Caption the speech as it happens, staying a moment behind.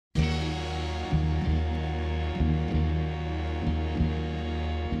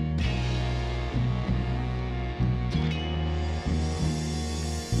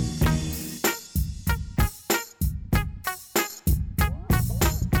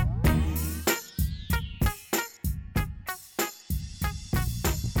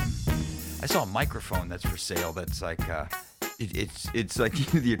saw a microphone that's for sale. That's like it's like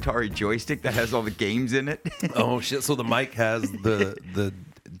the Atari joystick that has all the games in it. Oh shit! So the mic has the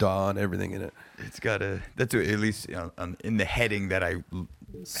DAW and everything in it. It's got that's at least in the heading that I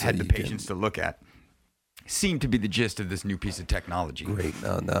had the patience to look at. Seemed to be the gist of this new piece of technology. Great.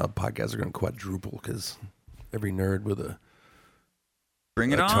 Now podcasts are going to quadruple because every nerd with a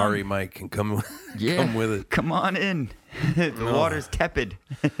Bring it Atari on. mic can come with it. Come on in. The water's tepid.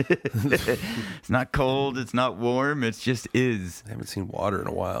 It's not cold. It's not warm. It just is. I haven't seen water in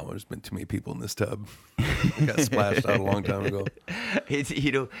a while. There's been too many people in this tub. It got splashed out a long time ago. It's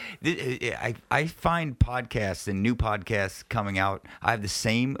I find podcasts and new podcasts coming out. I have the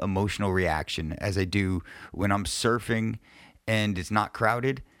same emotional reaction as I do when I'm surfing and it's not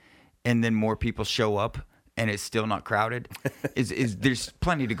crowded, and then more people show up. And it's still not crowded. There's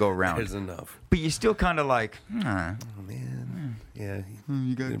plenty to go around. There's enough. But you're still kind of like, oh man, yeah.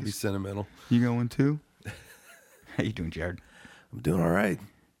 You gonna be sentimental. You going too? How you doing, Jared? I'm doing all right.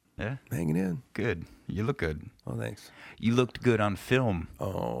 Yeah, hanging in. Good. You look good. Oh, thanks. You looked good on film.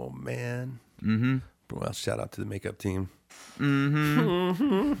 Oh man. Mm-hmm. Well, shout out to the makeup team.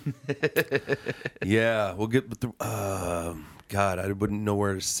 Mm-hmm. Yeah, we'll get with the. God, I wouldn't know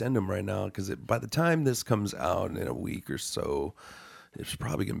where to send them right now because by the time this comes out in a week or so, it's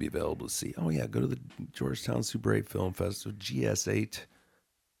probably going to be available to see. Oh, yeah, go to the Georgetown Super 8 Film Festival, GS8,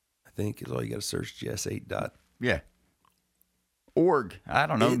 I think is all you got to search, GS8. Yeah. Org. I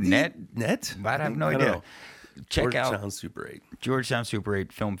don't know. Net? I have no idea. Check out Georgetown Super 8. Georgetown Super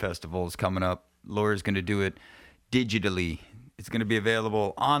 8 Film Festival is coming up. Laura's going to do it digitally. It's going to be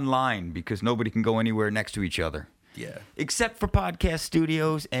available online because nobody can go anywhere next to each other. Yeah. Except for podcast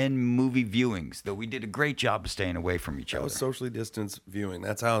studios and movie viewings, though we did a great job of staying away from each other. That was socially distanced viewing.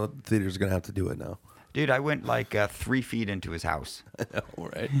 That's how the theater's going to have to do it now. Dude, I went like 3 feet into his house. I know,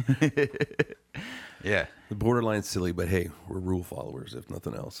 right? Yeah. The borderline silly, but hey, we're rule followers, if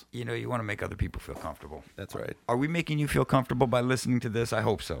nothing else. You know, you want to make other people feel comfortable. That's right. Are we making you feel comfortable by listening to this? I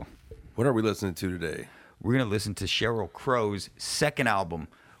hope so. What are we listening to today? We're going to listen to Sheryl Crow's second album,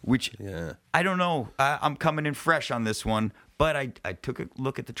 which I don't know. I'm coming in fresh on this one, but I took a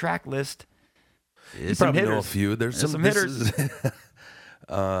look at the track list. You probably know a few. There's some hitters. Big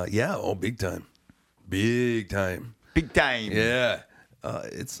time. Big time. Big time. Yeah.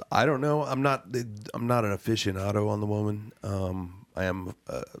 I don't know. I'm not an aficionado on the woman. I am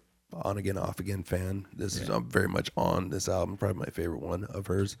on again, off again fan. I'm very much on this album. Probably my favorite one of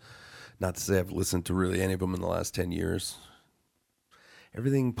hers. Not to say I've listened to really any of them in the last 10 years.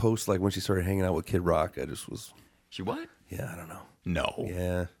 Everything post, like when she started hanging out with Kid Rock, I just was... She what? Yeah, I don't know. No.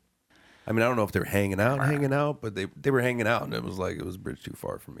 Yeah. I mean, I don't know if they were hanging out, but they were hanging out, and it was like, it was a bridge too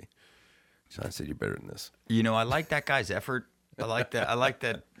far for me. So I said, you're better than this. You know, I like that guy's effort. I like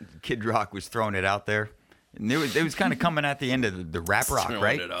that Kid Rock was throwing it out there. And it was kind of coming at the end of the rap rock,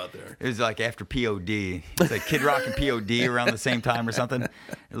 right? It out there. It was like after POD. It's like Kid Rock and POD around the same time or something. A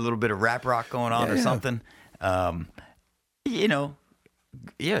little bit of rap rock going on or something. You know,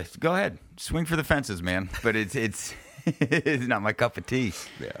 yeah, go ahead. Swing for the fences, man. But it's it's not my cup of tea.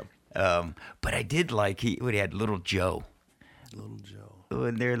 Yeah. But I did like he had Little Joe. Little Joe. Oh,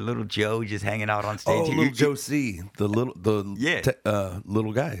 and there, Little Joe just hanging out on stage. Oh, Little Joe C, the little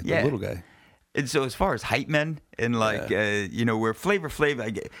guy. Yeah. The little guy. And so as far as hype men and where Flavor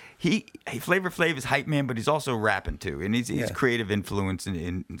Flav, Flavor Flav is hype man, but he's also rapping too, and he's creative influence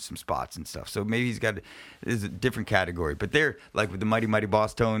in some spots and stuff. So maybe there's a different category. But they're like with the Mighty Mighty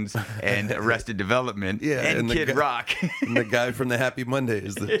Boss Tones and Arrested Development and Kid Rock. And the guy from the Happy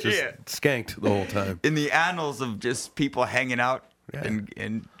Mondays that just skanked the whole time. In the annals of just people hanging out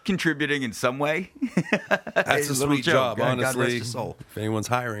and contributing in some way. That's a sweet job, honestly. God rest his soul. If anyone's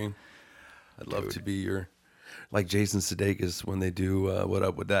hiring, I'd love to be like Jason Sudeikis when they do What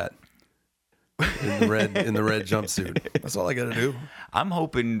Up With That in the red jumpsuit. That's all I got to do. I'm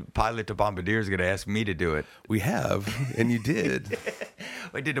hoping Pilot to Bombardier is going to ask me to do it. We have, and you did.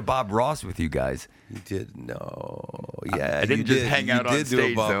 I did a Bob Ross with you guys. You did? No. Yeah, I didn't just hang out on stage, You did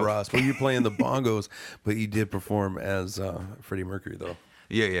do a Bob though. Ross. Well, you're playing the bongos, but you did perform as Freddie Mercury, though.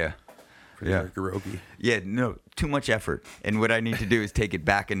 Yeah. Mercury. Yeah, no, too much effort. And what I need to do is take it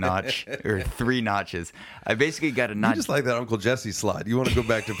back a notch or 3 notches. I basically got a notch. You just like that Uncle Jesse slot. You want to go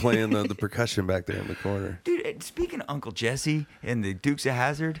back to playing the percussion back there in the corner. Dude, speaking of Uncle Jesse and the Dukes of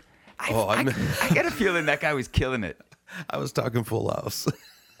Hazzard, I I got a feeling that guy was killing it. I was talking Full House.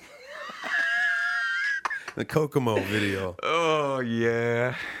 The Kokomo video. Oh,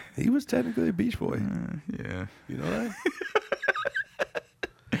 yeah. He was technically a Beach Boy. Yeah. You know that?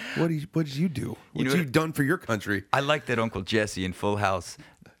 What did you do? What You know have you what? done for your country? I like that Uncle Jesse in Full House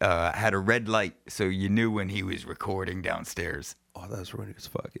had a red light, so you knew when he was recording downstairs. Oh, that's when he was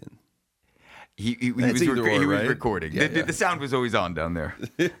fucking. He was right? recording. Yeah, the sound was always on down there.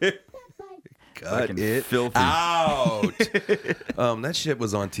 Cut it filthy. out. That shit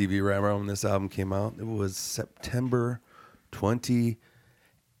was on TV right around when this album came out. It was September 24th,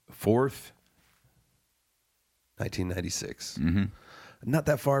 1996. Mm-hmm. Not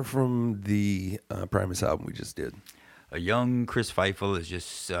that far from the Primus album we just did. A young Chris Feifel is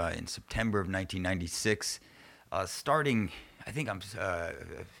just in September of 1996, starting. I think I'm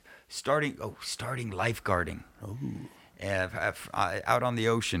starting lifeguarding. Oh. Out on the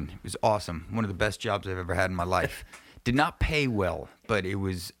ocean. It was awesome. One of the best jobs I've ever had in my life. Did not pay well, but it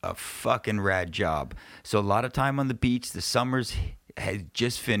was a fucking rad job. So a lot of time on the beach. The summers had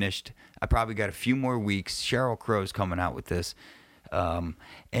just finished. I probably got a few more weeks. Sheryl Crow's coming out with this, and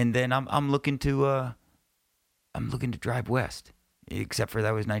then I'm looking to drive west. Except for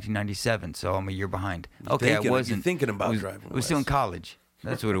that was 1997, so I'm a year behind. Okay, I wasn't thinking about driving west. I was still in college.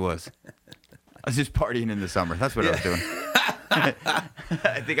 That's what it was. I was just partying in the summer. That's what I was doing.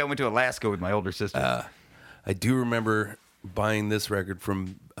 I think I went to Alaska with my older sister. I do remember buying this record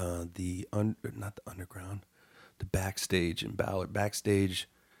from not the underground, the Backstage in Ballard. Backstage,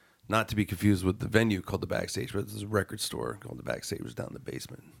 not to be confused with the venue called the Backstage, but there's a record store called the Backstage. It was down in the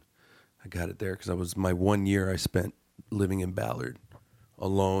basement. I got it there because I was my 1 year I spent living in Ballard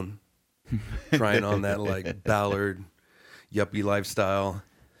alone, trying on that like Ballard yuppie lifestyle.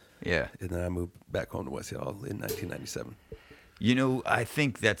 Yeah. And then I moved back home to West Seattle in 1997. You know, I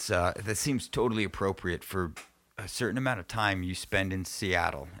think that seems totally appropriate for a certain amount of time you spend in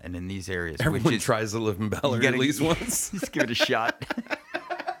Seattle and in these areas. Everyone tries to live in Ballard at least once. Just give it a shot.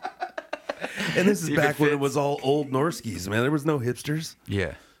 And this is back when it was all old Norskies, man. There was no hipsters.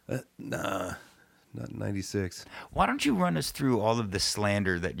 Yeah. Nah. Not 96. Why don't you run us through all of the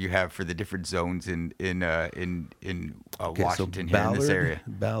slander that you have for the different zones in Washington, so Ballard, here in this area?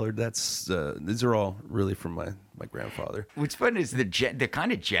 Ballard, that's these are all really from my grandfather. What's fun is they're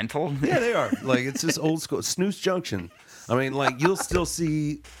kind of gentle. Yeah, they are. Like it's just old school. Snooze Junction. I mean, like you'll still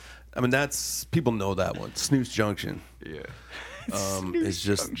see. I mean, that's people know that one. Snooze Junction. Yeah. It's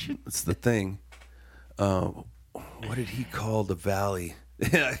just Junction. It's the thing. What did he call the valley?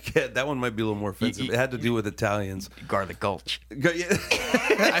 Yeah, that one might be a little more offensive. It had to do with Italians. Garlic Gulch.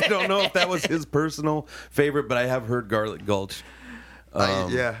 I don't know if that was his personal favorite, but I have heard Garlic Gulch.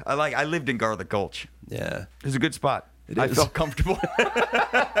 I lived in Garlic Gulch. Yeah, it was a good spot. I felt comfortable.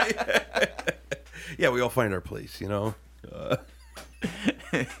 Yeah, we all find our place, you know.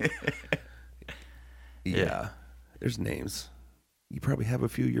 Yeah, there's names. You probably have a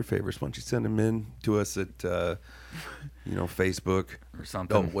few of your favorites. Why don't you send them in to us at, Facebook or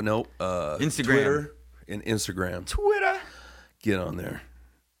something? Oh, no, Instagram, Twitter, and Instagram. Twitter. Get on there,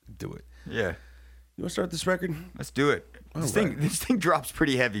 do it. Yeah. You want to start this record? Let's do it. This thing drops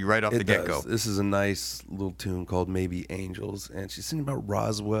pretty heavy right off the get-go. This is a nice little tune called "Maybe Angels," and she's singing about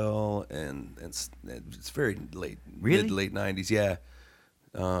Roswell, and it's very late, really? mid late '90s. Yeah,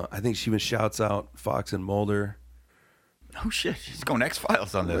 I think she even shouts out Fox and Mulder. Oh shit, she's going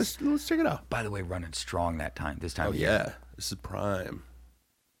X-Files on this. Let's check it out. By the way, running strong this time. Oh yeah, this is prime.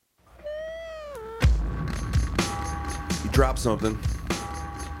 You drop something.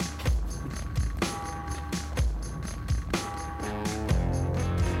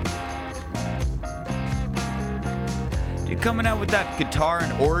 Dude, coming out with that guitar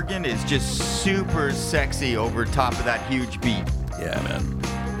and organ is just super sexy over top of that huge beat. Yeah, man.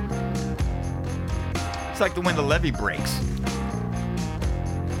 It's like when the levee breaks.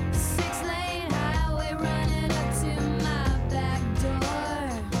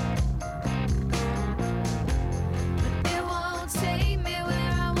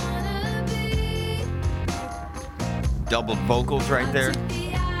 Doubled vocals right there.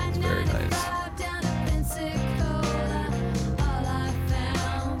 It's very nice.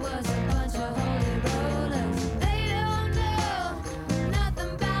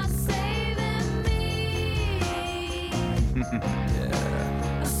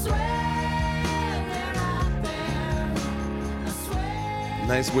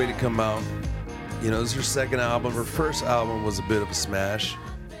 Nice way to come out. You know, this is her second album. Her first album was a bit of a smash.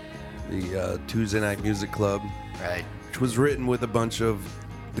 The Tuesday Night Music Club. Right. Which was written with a bunch of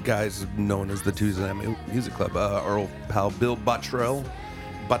the guys known as the Tuesday Night Music Club. Our old pal Bill Bottrell.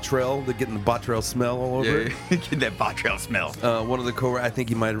 They're getting the Bottrell smell all over it. Get that Bottrell smell. One of the I think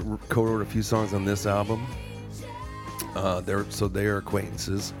he might have co-wrote a few songs on this album. They are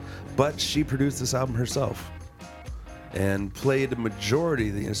acquaintances. But she produced this album herself. and played a majority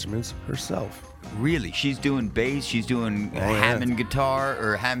of the instruments herself. Really? She's doing bass, she's doing Hammond guitar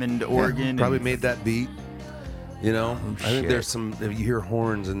or Hammond organ. Probably made that beat. You know, I think shit. there's some, you hear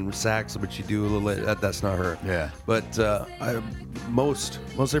horns and sax, but you do a little, that's not her. Yeah. But most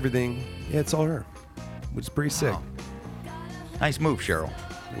everything, it's all her, which is pretty sick. Wow. Nice move, Sheryl.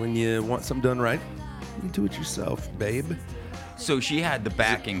 When you want something done right, you do it yourself, babe. So she had the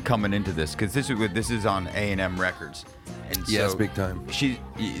backing coming into this, because this is on A&M Records. And Yeah, it's so big time.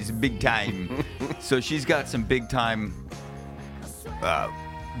 It's big time. So she's got some big time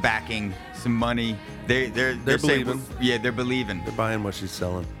backing, some money. They're believing. They're believing. They're buying what she's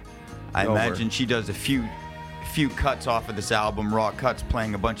selling. I Over. imagine she does a few cuts off of this album, raw cuts,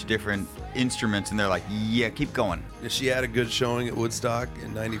 playing a bunch of different instruments, and they're like, yeah, keep going. She had a good showing at Woodstock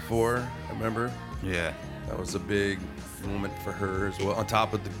in '94. I remember. Yeah. That was a big moment for her as well, on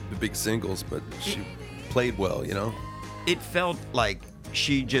top of the big singles, but she played well, you know? It felt like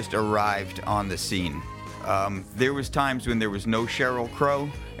she just arrived on the scene. There was times when there was no Sheryl Crow,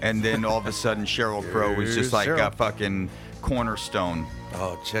 and then all of a sudden Sheryl Crow was just like Sheryl. a fucking cornerstone.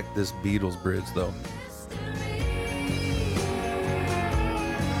 Oh, check this Beatles bridge, though.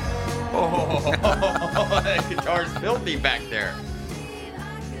 Oh, that guitar's filthy back there.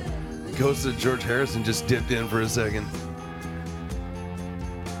 Goes to George Harrison, just dipped in for a second.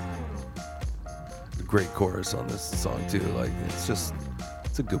 Great chorus on this song too. Like it's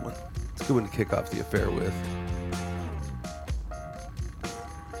a good one. It's a good one to kick off the affair with.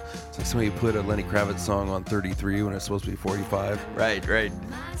 It's like somebody put a Lenny Kravitz song on 33 when it's supposed to be 45. Right.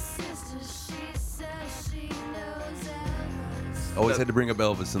 Always had to bring up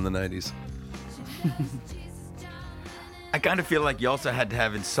Elvis in the 90s. I kind of feel like you also had to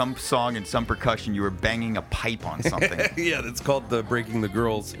have in some song and some percussion you were banging a pipe on something. Yeah, that's called the Breaking the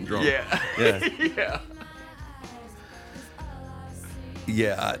Girls syndrome. Yeah. Yeah.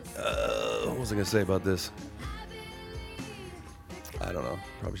 Yeah. What was I going to say about this? I don't know.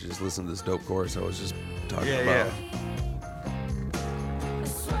 Probably should just listen to this dope chorus I was just talking about.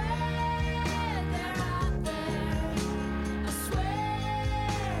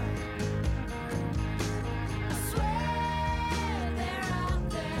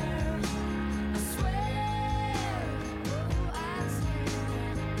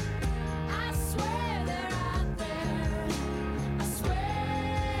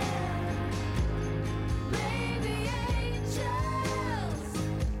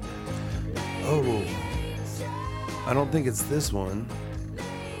 Oh, I don't think it's this one.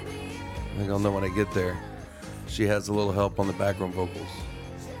 I think I'll know when I get there. She has a little help on the background vocals.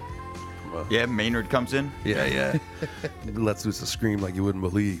 Yeah, Maynard comes in. Yeah. Lets loose a scream like you wouldn't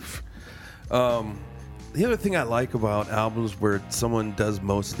believe. The other thing I like about albums where someone does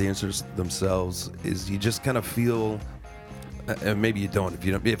most of the instruments themselves is you just kind of feel, and maybe you don't.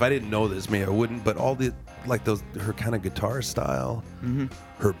 If I didn't know this, maybe I wouldn't. But all the her kind of guitar style,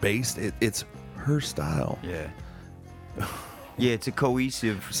 her bass, it's her style. Yeah. Yeah, it's a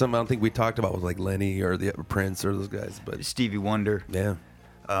cohesive. Something I don't think we talked about was like Lenny or the Prince or those guys, but Stevie Wonder. yeah.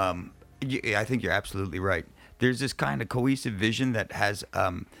 I think you're absolutely right. There's this kind of cohesive vision that has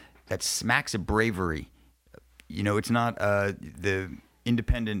that smacks of bravery. You know, it's not the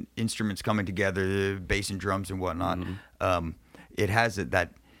independent instruments coming together, the bass and drums and whatnot. It has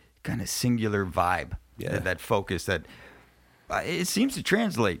that kind of singular vibe, that focus that it seems to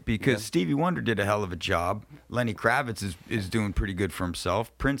translate because Stevie Wonder did a hell of a job. Lenny Kravitz is doing pretty good for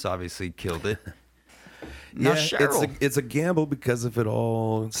himself. Prince obviously killed it. Now, Sheryl. It's a gamble because if it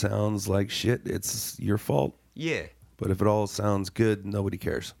all sounds like shit, it's your fault. Yeah. But if it all sounds good, nobody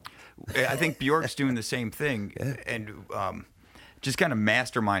cares. I think Bjork's doing the same thing and just kind of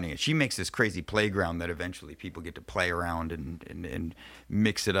masterminding it. She makes this crazy playground that eventually people get to play around and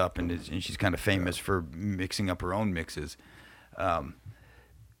mix it up, and she's kind of famous for mixing up her own mixes.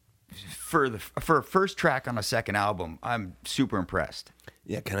 For a first track on a second album, I'm super impressed.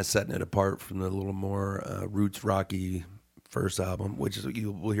 Yeah, kind of setting it apart from the little more roots rocky first album, which is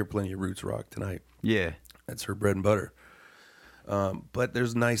we'll hear plenty of roots rock tonight. Yeah. That's her bread and butter. But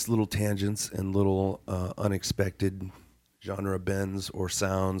there's nice little tangents and little unexpected genre bends or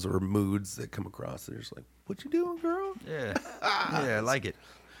sounds or moods that come across. They're just like, what you doing, girl? Yeah. Yeah, I like it.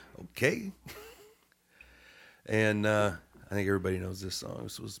 Okay. And I think everybody knows this song.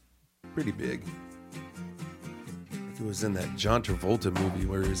 This was pretty big. It was in that John Travolta movie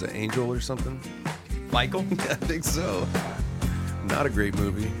where he was an angel or something. Michael? I think so. Not a great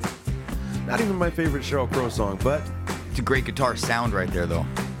movie. Not even my favorite Sheryl Crow song, but It's a great guitar sound right there, though.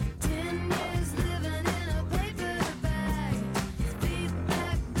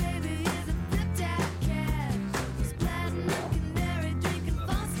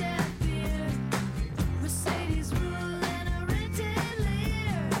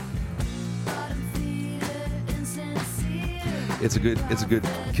 It's a good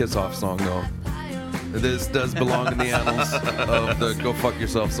kiss-off song, though. This does belong in the annals of the "Go Fuck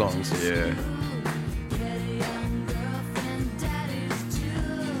Yourself" songs. Yeah.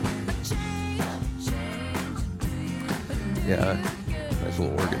 Yeah, nice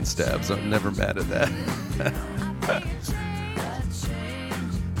little organ stabs. I'm never mad at that.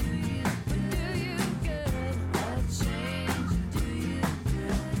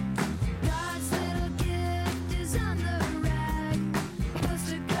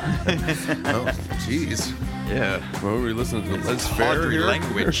 Oh, jeez. Yeah. What were we listening to? Let's Audrey here?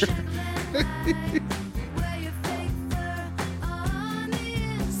 language.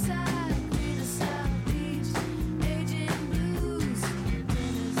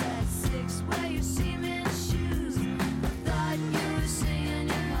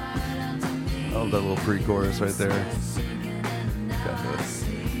 Oh, that little pre-chorus right there.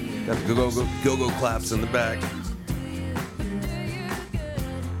 Got the go-go claps in the back.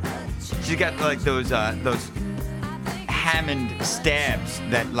 She's got like those Hammond stabs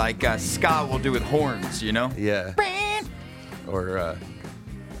that like ska will do with horns, you know? Yeah. Or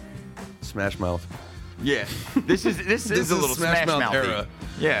Smash Mouth. Yeah. This is a little Smash Mouth era.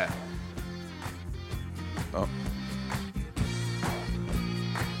 Yeah. Oh.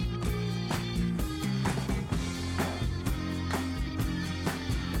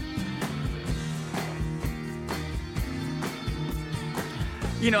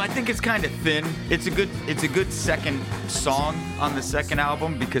 You know, I think it's kind of thin. It's a good second song on the second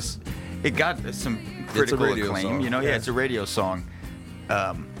album because it got some critical acclaim. Song. You know, yeah, it's a radio song.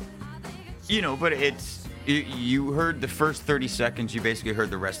 You know, but you heard the first 30 seconds. You basically heard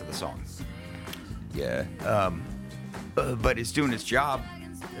the rest of the song. Yeah. But it's doing its job.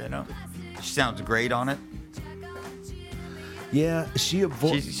 You know, she sounds great on it. Yeah, she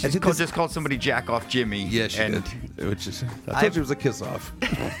avoided. She just called somebody Jack Off Jimmy. Yeah, she did. Which is, I told you it was a kiss off.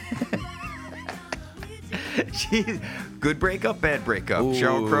 Good breakup, bad breakup. Ooh,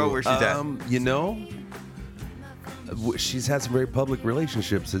 Sheryl Crow, where she's at? You know, she's had some very public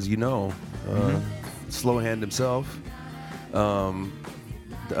relationships, as you know. Slowhand himself,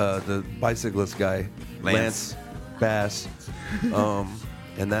 the bicyclist guy, Lance Bass,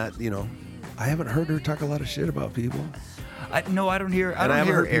 and that, you know, I haven't heard her talk a lot of shit about people. No, I don't hear. I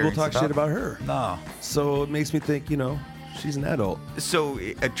haven't heard people talk shit about her. No. So it makes me think, you know, she's an adult. So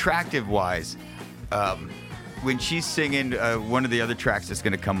attractive-wise, when she's singing one of the other tracks that's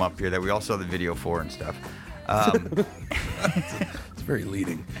going to come up here that we all saw the video for and stuff. It's very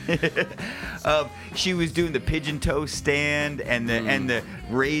leading. She was doing the pigeon toe stand and the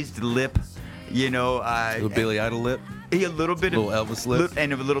raised lip, you know. Little Billy Idol lip. A little bit of Elvis lip,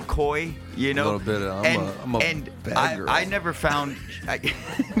 and a little coy, you know. A little bit. I'm a bad girl. I never found.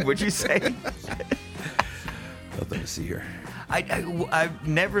 What'd you say? Nothing to see here. I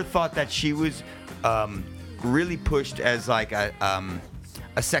never thought that she was really pushed as like a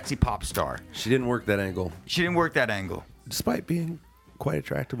sexy pop star. She didn't work that angle. Despite being quite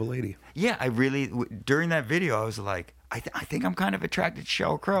attractive a lady. Yeah, I really during that video I was like, I think I'm kind of attracted to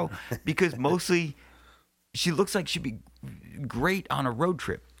Sheryl Crow because mostly. She looks like she'd be great on a road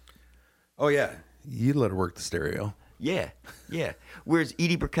trip. Oh, yeah. You'd let her work the stereo. Yeah. Whereas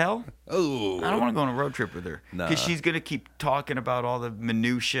Edie Brickell, I don't want to go on a road trip with her. Because she's going to keep talking about all the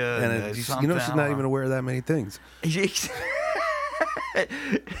minutia. And you know, she's not even aware of that many things.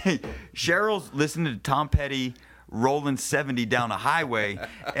 Cheryl's listening to Tom Petty rolling 70 down a highway,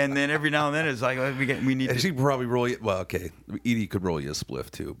 and then every now and then it's like we need. And she probably roll you. Well, okay, Edie could roll you a spliff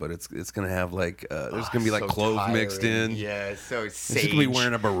too, but it's gonna have like there's gonna be like clove mixed in. Yeah, so sage. She's gonna be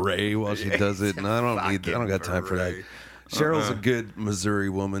wearing a beret while she does it, and I don't got time for that. Cheryl's a good Missouri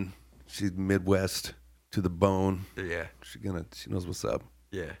woman. She's Midwest to the bone. Yeah, she knows what's up.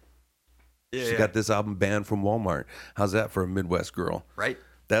 Yeah. She got this album banned from Walmart. How's that for a Midwest girl? Right.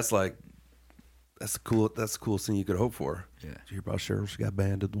 That's the coolest thing you could hope for. Yeah. Did you hear about Sheryl? She got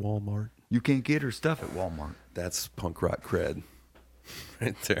banned at the Walmart. You can't get her stuff at Walmart. That's punk rock cred,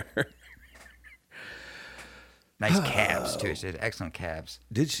 right there. Nice calves too. She had excellent calves.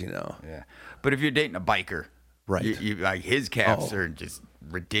 Did she know? Yeah. But if you're dating a biker, right? You like his calves are just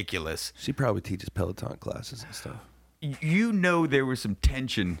ridiculous. She probably teaches Peloton classes and stuff. You know there was some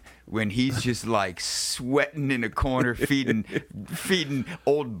tension when he's just like sweating in a corner, feeding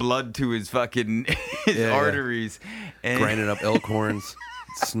old blood to his fucking arteries, and grinding up elk horns,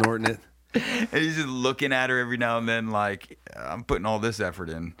 snorting it, and he's just looking at her every now and then like, I'm putting all this effort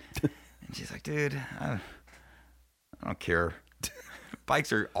in, and she's like, dude, I don't care.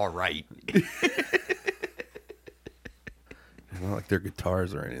 Bikes are all right. Not like they're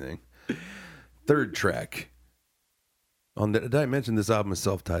guitars or anything. Third track. Did I mention this album is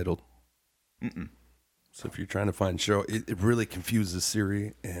self-titled? Mm-mm. So if you're trying to find Sheryl, it really confuses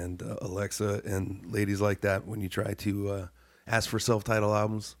Siri and Alexa and ladies like that when you try to ask for self-titled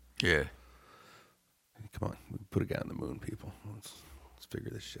albums. Yeah. Come on, we can put a guy on the moon, people. Let's figure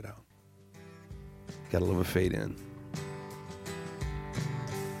this shit out. Gotta love a fade in.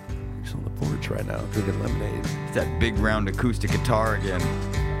 He's on the porch right now, drinking lemonade. It's that big round acoustic guitar again.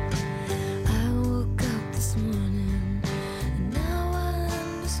 I woke up this morning, and now I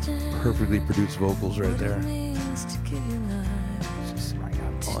understand. Perfectly produced vocals right there. What it means to give you life. Just right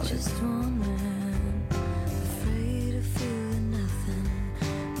out on Just it. one man, afraid of feeling nothing.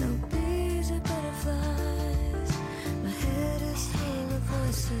 No bees or butterflies. My head is full of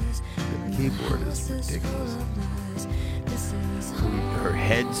voices. The keyboard is ridiculous. Her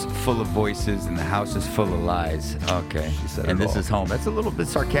head's full of voices and the house is full of lies. Okay. said And it this all. is home. That's a little bit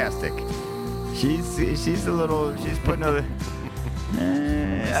sarcastic. She's putting a...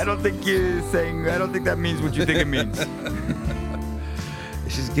 I don't think that means what you think it means.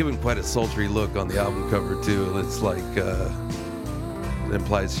 She's giving quite a sultry look on the album cover too. It's like it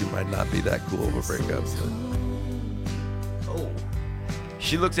implies she might not be that cool of a breakup. But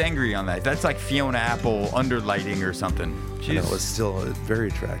She looks angry on that. That's like Fiona Apple underlighting or something. you know, it's still very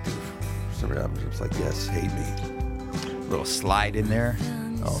attractive. For some reason, I'm just like, yes, hate me. little slide in there.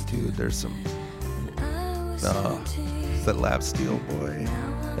 Oh, dude, there's some. It's that lap steel, boy.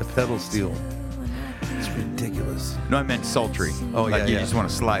 That pedal steel. It's ridiculous. No, I meant sultry. Oh, like yeah, you yeah. just want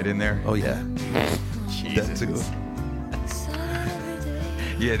to slide in there. Oh yeah, Jesus. that too.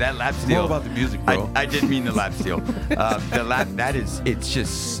 Yeah, that lap steel. More about the music, bro. I didn't mean the lap steel. The lap, it's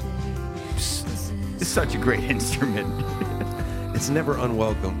just it's such a great instrument. It's never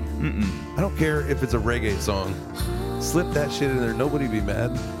unwelcome. I don't care if it's a reggae song. Slip that shit in there. Nobody be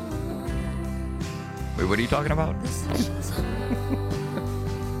mad. Wait, what are you talking about?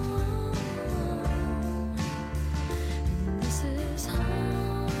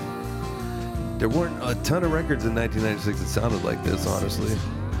 There weren't a ton of records in 1996 that sounded like this, honestly.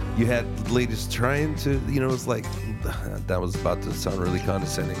 You had ladies trying to, you know, it's like, that was about to sound really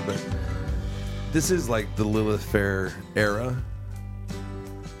condescending, but this is like the Lilith Fair era.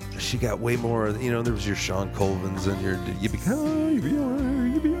 She got way more, you know, there was your Sean Colvins and your,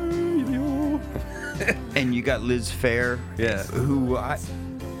 And you got Liz Phair. Yeah. Who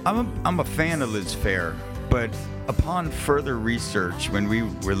I'm a fan of Liz Phair, but upon further research, when we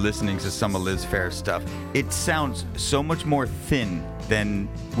were listening to some of Liz Phair's stuff, it sounds so much more thin than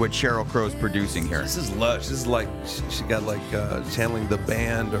what Sheryl Crow's producing here. This is lush. This is like, she got like channeling the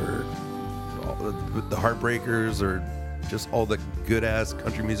band or all the Heartbreakers or just all the good ass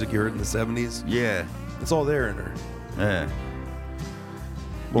country music you heard in the 70s. Yeah. It's all there in her. Yeah.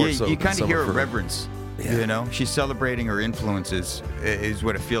 More Yeah, so you than kind of some hear a her- reverence. Yeah. You know, she's celebrating her influences, is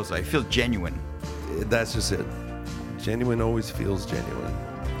what it feels like. It feels genuine, That's just it. Genuine always feels genuine.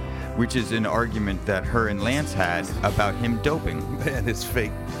 which is an argument that her and Lance had about him doping. And his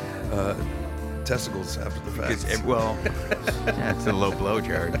fake testicles after the fact. Because, well, that's a low blow,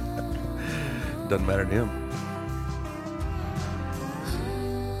 Jared. Doesn't matter to him.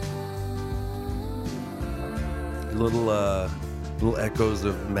 Little echoes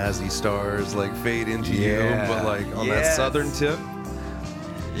of Mazzy Stars like fade into you, but like on that southern tip.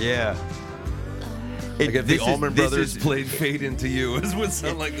 Yeah. Like if the Allman Brothers is played Fade Into You, it would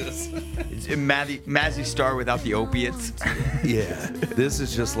sound like this. it's a Mazzy Star without the opiates. Yeah. This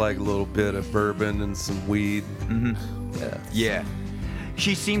is just like a little bit of bourbon and some weed. Mm-hmm. Yeah. Yeah.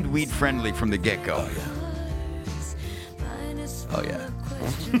 She seemed weed friendly from the get-go. Oh, yeah.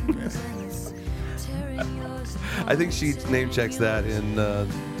 I think she name checks that in,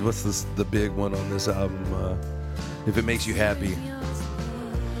 what's this, the big one on this album? If It Makes You Happy.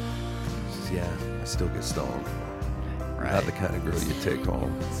 Yeah, I still get stoned. Right. Not the kind of girl you take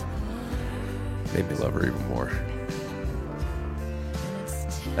home. Made me love her even more.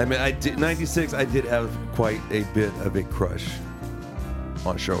 I mean, 96, I did have quite a bit of a crush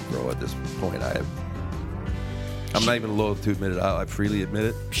on Sheryl Crow at this point. I'm not even loath to admit it. I freely admit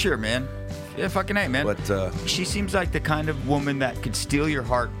it. Sure, man. Yeah, fucking A, man. But she seems like the kind of woman that could steal your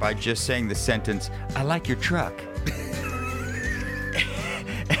heart by just saying the sentence, "I like your truck."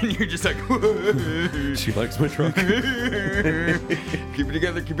 And you're just like, she likes my truck. keep it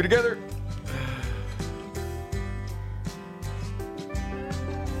together, keep it together.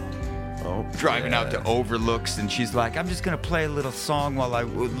 Oh, Driving out to yeah. Overlooks, and she's like, "I'm just gonna play a little song while I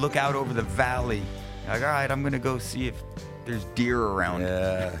look out over the valley." Like, all right, I'm gonna go see if there's deer around.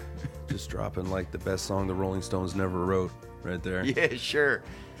 Yeah. Just dropping like the best song the Rolling Stones never wrote right there. Yeah, sure.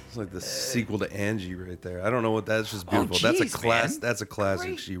 It's like the sequel to Angie right there. I don't know what that's just beautiful. Geez, That's a classic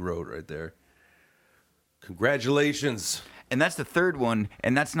Great. she wrote right there. Congratulations. And that's the third one,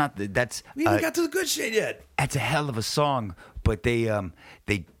 and that's not the that's We haven't got to the good shit yet. that's a hell of a song, but they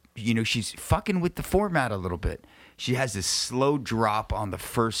she's fucking with the format a little bit. She has this slow drop on the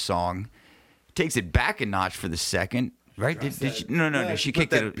first song, takes it back a notch for the second, right? Did she, no, she put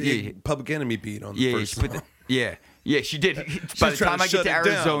kicked that it. big Public Enemy beat on the first song. Yeah, she did. By the trying time I get to shut it down.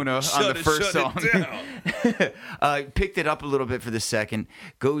 Arizona on Shut the it- first shut it song, picked it up a little bit for the second,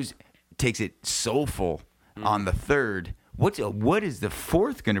 takes it soulful on the third. What is the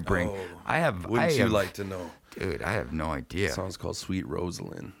fourth going to bring? Oh, Wouldn't you like to know? Dude, I have no idea. The song's called Sweet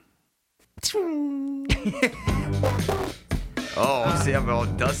Rosalind. Oh, see, I'm all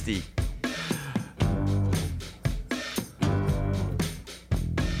dusty.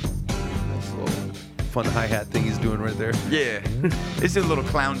 That's a little fun hi-hat thing he's doing right there. Yeah. This is little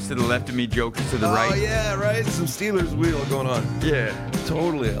clowns to the left of me, jokers to the Oh, right. yeah, right? Some Steelers wheel going on. Yeah.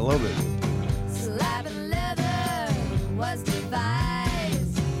 Totally. I love it. Slab and leather was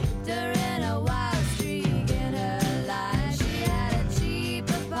devised during a wild streak in her life. She had a cheap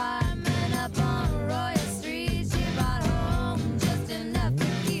apartment up on Royal Street. She brought home just enough to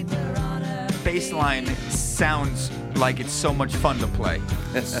keep her on her Bass line sounds like it's so much fun to play.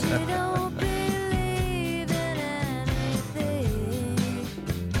 She don't believe in anything.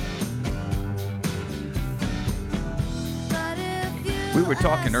 But if you We were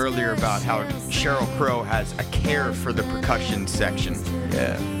talking earlier about how Sheryl Crow has a care for the percussion section.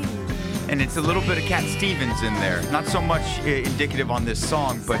 Yeah. And it's a little bit of Cat Stevens in there. Not so much indicative on this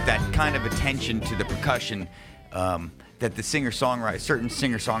song, but that kind of attention to the percussion that the certain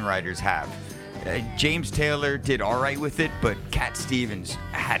singer-songwriters have. James Taylor did all right with it, but Cat Stevens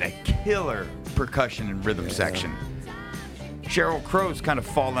had a killer percussion and rhythm section. Sheryl Crow's kind of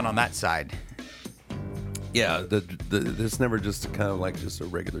fallen on that side. Yeah, it's never just kind of like just a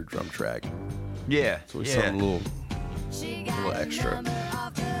regular drum track. Yeah, So it's something a little She little extra. number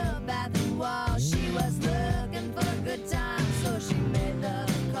off the bathroom wall. She was looking for a good time, so she made the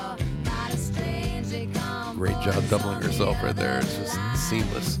call. Got a strangely calm great job voice doubling on the herself right other there. It's just line.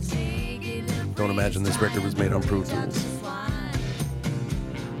 seamless. Cheeky little Don't imagine this record was made on Pro Tools.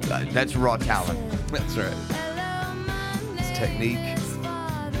 That's raw talent. That's right. It's technique,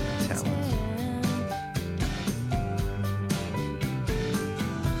 talent.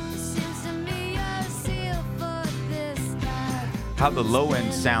 How the low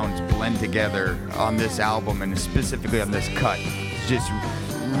end sounds blend together on this album and specifically on this cut is just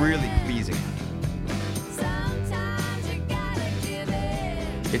really pleasing.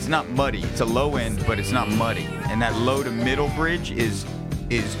 It's not muddy. It's a low end, but it's not muddy. And that low to middle bridge is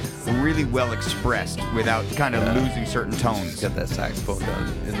really well expressed without kind of losing certain tones. Got that saxophone down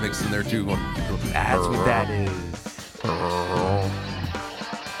and mixed in there too. Going, That's what that is.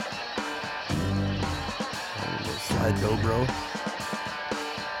 Slide dobro.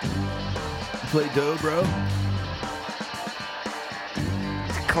 Play dobro.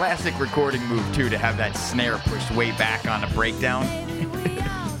 It's a classic recording move too to have that snare pushed way back on a breakdown.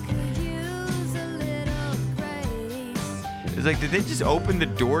 It's like, did they just open the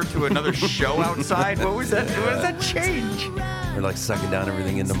door to another show outside? What was that? What was that change? They're like sucking down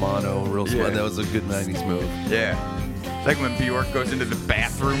everything into mono. Real smart. Yeah. That was a good 90s move. Yeah. It's like when Bjork goes into the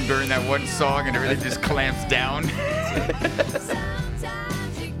bathroom during that one song and everything just clamps down.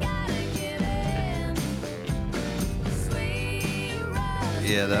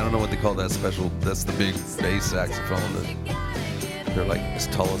 Yeah, I don't know what they call that special. That's the big bass saxophone. They're like as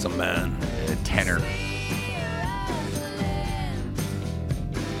tall as a man. A tenor.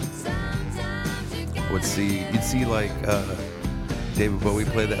 You'd see like David Bowie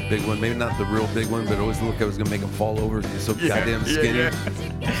play that big one. Maybe not the real big one, but it always looked like I was gonna make him fall over. He's so goddamn skinny. Yeah.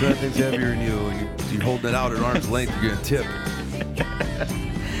 So that thing's heavier than you. You're holding it out at arm's length. You're gonna tip.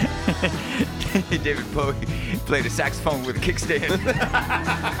 David Bowie played a saxophone with a kickstand.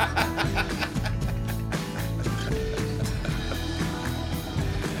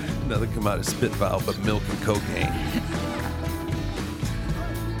 Nothing come out of spit valve but milk and cocaine.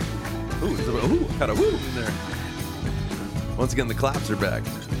 Ooh, got a woo in there. Once again, the claps are back.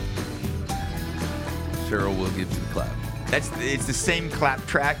 Sheryl will give you the clap. It's the same clap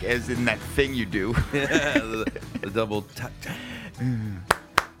track as in that thing you do. Yeah, the double tap tap.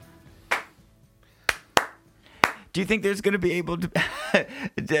 Do you think there's going to be able to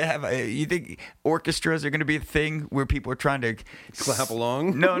have? You think orchestras are going to be a thing where people are trying to Clap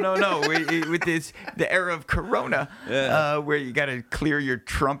along? No. With the era of Corona, where you got to clear your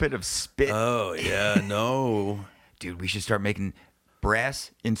trumpet of spit. Oh yeah, no. Dude, we should start making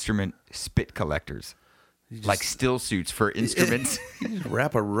brass instrument spit collectors, like still suits for instruments. You just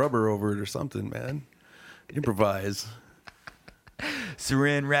wrap a rubber over it or something, man. Improvise.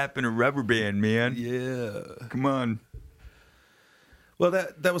 Saran wrap in a rubber band, man. Yeah. Come on. Well,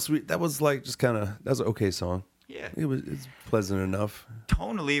 that was sweet. That was like just kind of, that was an okay song. Yeah. It's pleasant enough.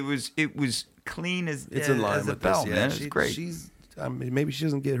 Tonally, it was clean as It's in line as a with bell, this. man. Yeah, It's great. I mean, maybe she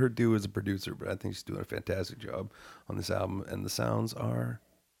doesn't get her due as a producer, but I think she's doing a fantastic job on this album, and the sounds are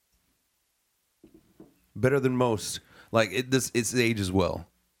better than most. Like it's ages well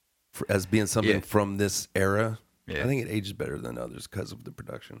as being something from this era. Yeah. I think it ages better than others because of the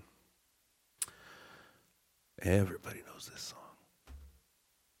production. Everybody knows this song.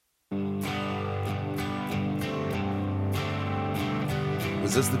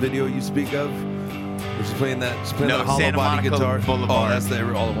 Was this the video you speak of? Where she's playing that? She's playing No, that hollow Santa body Monica guitar. Boulevard. Oh, that's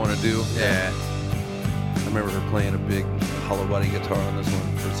all I want to do. Yeah. I remember her playing a big hollow body guitar on this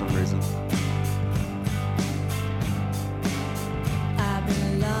one for some reason. I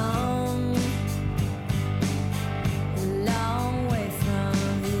belong a long way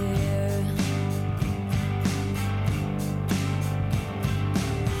from here.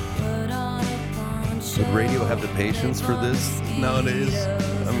 Put on a poncho. Would radio have the patience for this nowadays?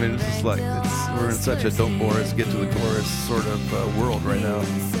 I mean, it's just like we're in such a don't bore us, get to the chorus sort of world right now.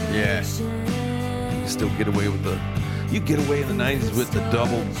 Yeah. You still get away with you get away in the 90s with the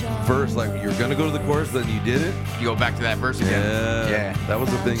double verse. Like, you're going to go to the chorus, then you did it. You go back to that verse again. Yeah. That was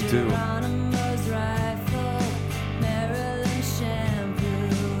a thing, too.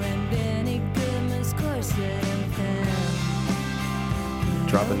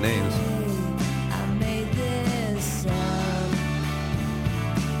 Dropping names.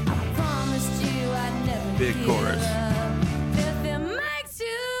 Big chorus.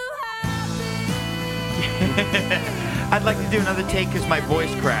 I'd like to do another take because my voice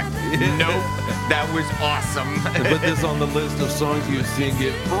cracked. Nope. That was awesome. Put this on the list of songs you sing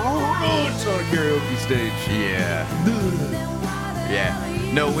it on a karaoke stage. Yeah. Yeah.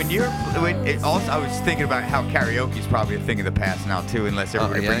 No, also I was thinking about how karaoke is probably a thing of the past now too, unless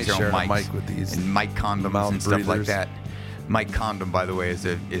everybody brings their own sharing a mics mic with these and mic condoms mouth and stuff like breathers. that. Mike Condom, by the way, is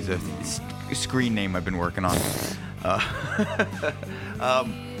a screen name I've been working on.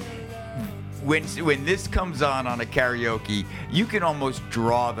 When this comes on a karaoke, you can almost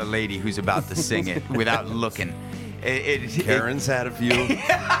draw the lady who's about to sing it without looking. Karen's had a few.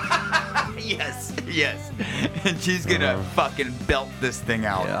 Yes. And she's gonna fucking belt this thing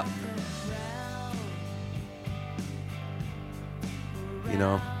out. Yeah. You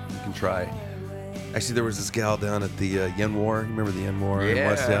know, you can try. Actually, there was this gal down at the Yen War. You remember the Yen War in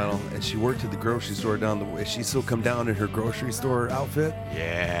West Seattle? And she worked at the grocery store down the way. She'd still come down in her grocery store outfit.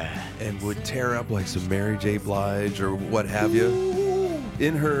 Yeah. And would tear up like some Mary J. Blige or what have you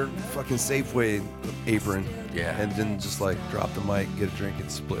in her fucking Safeway apron. Yeah. And then just like drop the mic, get a drink, and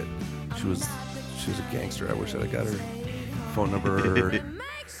split. She was a gangster. I wish that I got her phone number or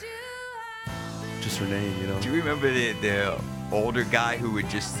just her name, you know. Do you remember the older guy who would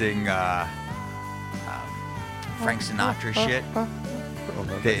just sing Frank Sinatra shit?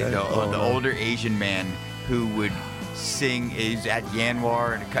 The older Asian man who would sing is at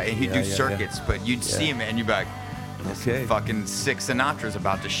Yanwar and he'd do circuits, but you'd see him and you'd be like, Okay. fucking 6 Sinatras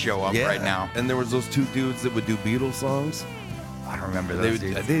about to show up right now. And there was those two dudes that would do Beatles songs. I don't remember They those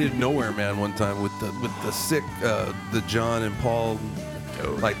dudes. did Nowhere Man one time with the sick, the John and Paul.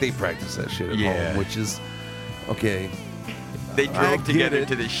 Like, they practice that shit at home, which is okay. They drove together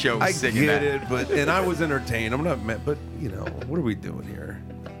to the show singing that. I get it, and I was entertained. I'm not mad, but you know, what are we doing here?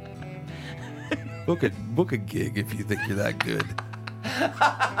 Book a gig if you think you're that good.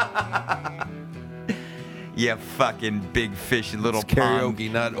 Yeah, fucking big fish and little It's pond. karaoke,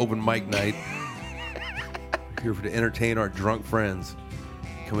 not open mic night. Here to entertain our drunk friends.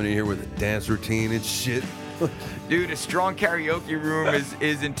 Coming in here with a dance routine and shit. Dude, a strong karaoke room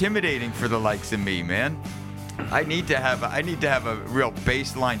is intimidating for the likes of me, man. I need to have a real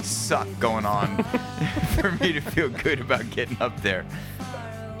baseline suck going on for me to feel good about getting up there.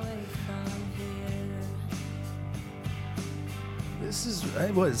 This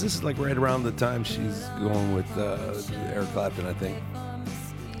is like right around the time she's going with Eric Clapton, I think.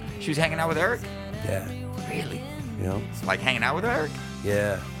 She was hanging out with Eric? Yeah. Really? You know? Like hanging out with Eric?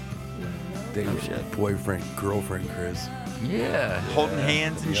 Yeah. They were boyfriend, girlfriend, Chris. Yeah. Holding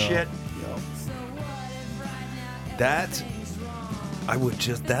hands and shit. Yep. That's a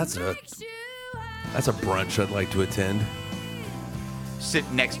brunch I'd like to attend. Sit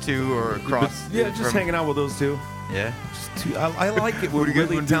next to or across. Just hanging out with those two. Yeah. I like it when What do you guys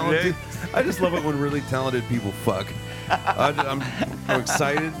really wanna do talented. today? I just love it when really talented people fuck. I'm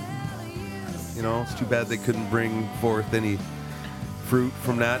excited. You know, it's too bad they couldn't bring forth any fruit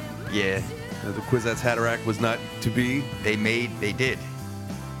from that. Yeah. The Kwisatz Haderach was not to be. They did.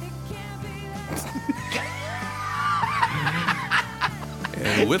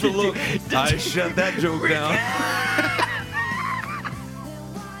 And with a look, I shut that joke down.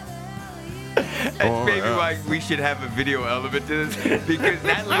 That's maybe why we should have a video element to this, because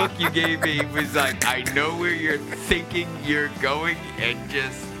that look you gave me was like, I know where you're thinking you're going, and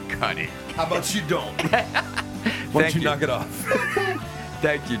just cut it. How about you don't? Why don't you knock it off?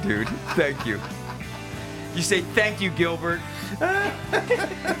 Thank you, dude. Thank you. You say thank you, Gilbert.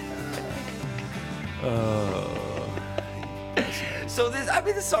 So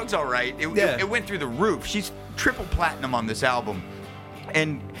this song's all right. It went through the roof. She's triple platinum on this album,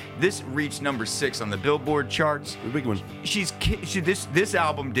 and this reached number 6 on the Billboard charts. The big one. This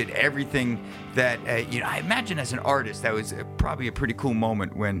album did everything that I imagine as an artist that was probably a pretty cool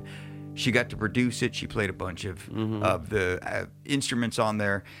moment when she got to produce it. She played a bunch of the instruments on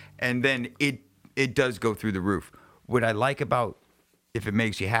there, and then it does go through the roof. What I like about If It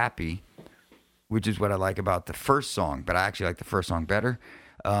Makes You Happy, which is what I like about the first song, but I actually like the first song better.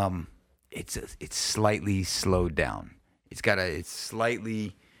 It's slightly slowed down. It's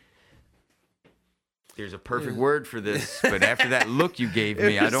slightly. There's a perfect word for this, but after that look you gave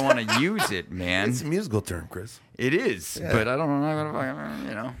me, I don't want to use it, man. It's a musical term, Chris. It is, but I don't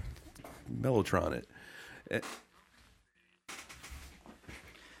know. Mellotron it.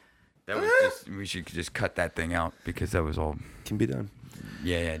 That was just. We should just cut that thing out because that was all. Can be done.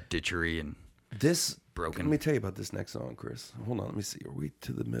 Yeah, ditchery and. This broken. Let me tell you about this next song, Chris. Hold on, let me see. Are we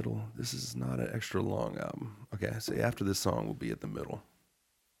to the middle? This is not an extra long album. Okay, so after this song, we'll be at the middle.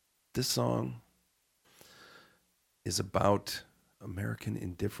 This song is about American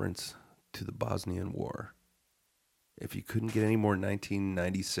indifference to the Bosnian War. If you couldn't get any more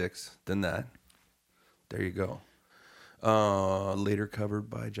 1996 than that, there you go. Later covered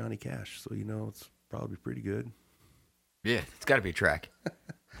by Johnny Cash, so you know it's probably pretty good. Yeah, it's got to be a track.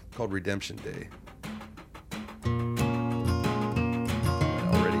 Called Redemption Day.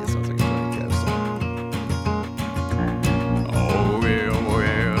 Already it sounds like a Johnny Cash song. Oh, well.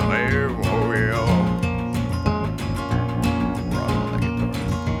 Rock on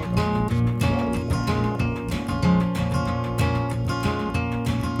that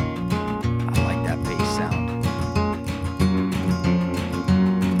I like that bass sound.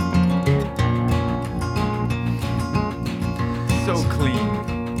 So clean.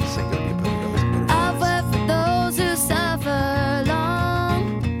 I've wept for those who suffer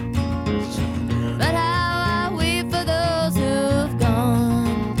long, but how I weep for those who've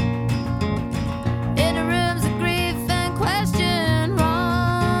gone into rooms of grief and question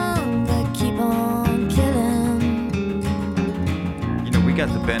wrong, but keep on killing. You know, we got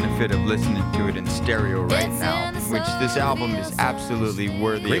the benefit of listening to it in stereo right now, which this album is absolutely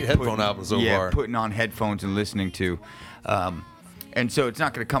worthy. Great of headphone album so far. Putting on headphones and listening to. And so it's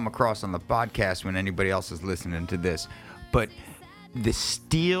not going to come across on the podcast when anybody else is listening to this. But the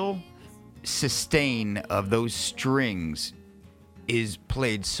steel sustain of those strings is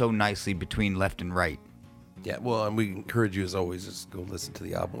played so nicely between left and right. Yeah, well, and we encourage you as always, just go listen to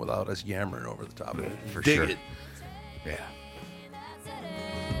the album without us yammering over the top of it. For Dig sure. it. Yeah.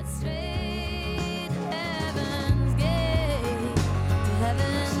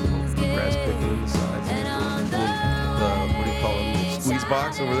 Grass picking in the sides. What do you call it? Little squeeze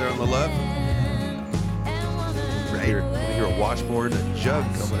box over there on the left. Right here, we hear a washboard, a jug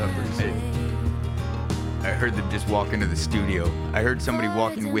coming up pretty soon. I heard them just walk into the studio. I heard somebody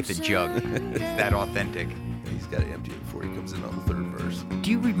walking with a jug. It's that authentic. He's got to empty it before he comes in on the third verse.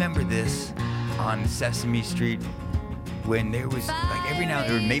 Do you remember this on Sesame Street when there was like every now and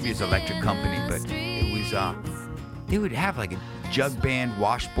then, maybe it's Electric Company, but it was they would have like a jug band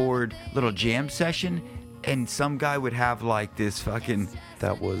washboard little jam session, and some guy would have like this fucking.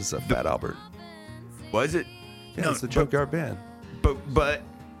 That was Fat Albert. Was it? Yeah, No, it's the Junkyard Band. But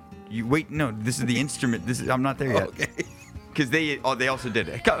you wait. No, this is the instrument. I'm not there yet. Okay. Because they also did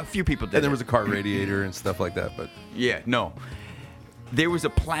it. A few people did. And there was a car radiator and stuff like that, but Yeah, no. There was a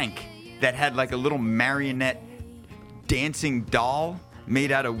plank that had like a little marionette dancing doll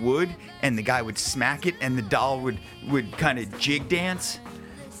made out of wood, and the guy would smack it, and the doll would kind of jig dance.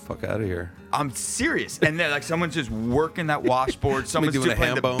 fuck out of here. I'm serious. And then like someone's just working that washboard. Someone's doing just a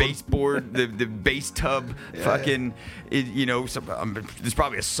playing the ham bone? baseboard, the bass tub, fucking, there's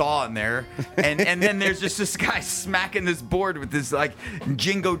probably a saw in there. And then there's just this guy smacking this board with this like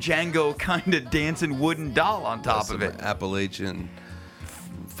Jingo Jango kind of dancing wooden doll on top of it. Appalachian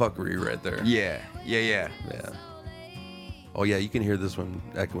fuckery right there. Yeah. Yeah. Oh yeah, you can hear this one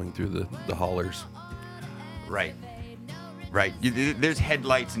echoing through the hollers. Right. Right. There's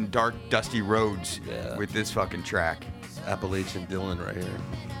headlights and dark, dusty roads with this fucking track. Appalachian Dylan right here.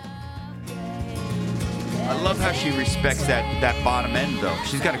 I love how she respects that bottom end though.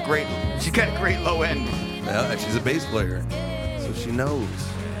 She's got a great low end. Yeah, she's a bass player, so she knows.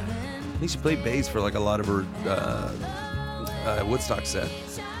 I think she played bass for like a lot of her Woodstock set.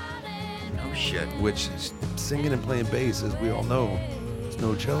 Oh shit. Which singing and playing bass, as we all know, is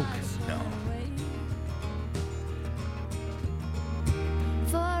no joke. No.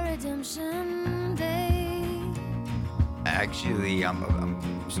 For Redemption Day. Actually,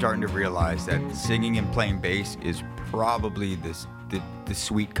 I'm starting to realize that singing and playing bass is probably the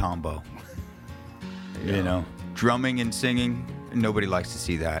sweet combo. You know, drumming and singing, nobody likes to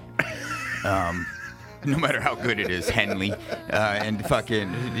see that. No matter how good it is, Henley and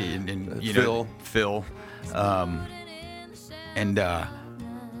fucking and you know Phil, and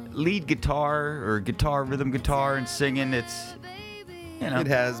lead guitar or rhythm guitar and singing. It's It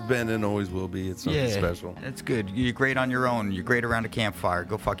has been and always will be. It's something special. It's good. You're great on your own. You're great around a campfire.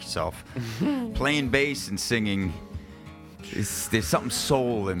 Go fuck yourself. Playing bass and singing, there's something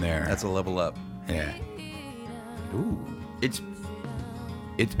soul in there. That's a level up. Yeah. Ooh.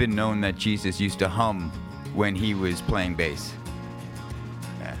 It's been known that Jesus used to hum when he was playing bass.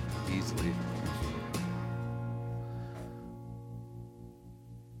 Yeah, easily.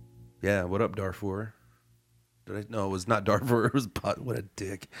 Yeah, what up, Darfur? No, it was not Darfur. It was what a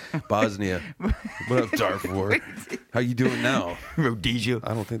dick. Bosnia. What up, Darfur? How you doing now? Rhodesia.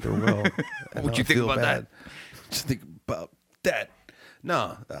 I don't think they're well. What you think about that? Just think about that.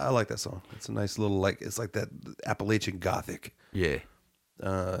 No, I like that song. It's a nice little it's like that Appalachian Gothic. Yeah.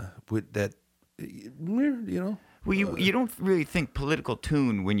 With that, you know. Well, you don't really think political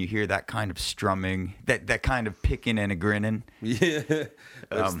tune when you hear that kind of strumming, that kind of picking and a grinning. Yeah.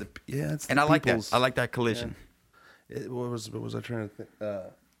 And I like that. I like that collision. Yeah. What was I trying to think?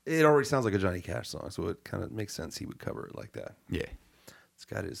 It already sounds like a Johnny Cash song, so it kind of makes sense he would cover it like that. Yeah. It's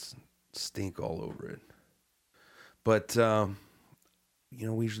got his stink all over it. But, you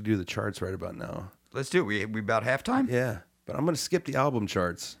know, we usually do the charts right about now. Let's do it. We about halftime? Yeah. But I'm going to skip the album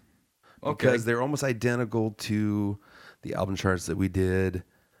charts. Okay. Because they're almost identical to the album charts that we did.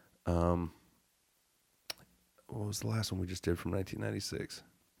 What was the last one we just did from 1996?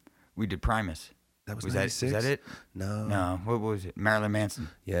 We did Primus. That was 96? Was that it? No. No. What was it? Marilyn Manson.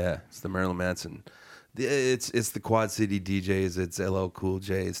 Yeah, it's the Marilyn Manson. It's the Quad City DJs. It's LL Cool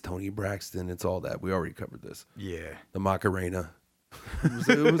J. It's Tony Braxton. It's all that. We already covered this. Yeah. The Macarena.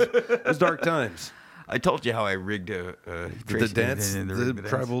 It was dark times. I told you how I rigged the dance, the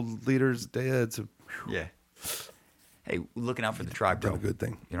tribal leaders. Yeah. Hey, looking out for the tribe, done a good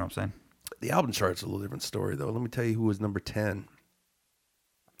thing. You know what I'm saying? The album chart's a little different story, though. Let me tell you who was number 10.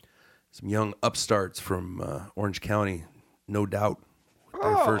 Some young upstarts from Orange County, no doubt. With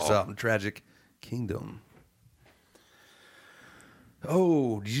their first album, Tragic Kingdom.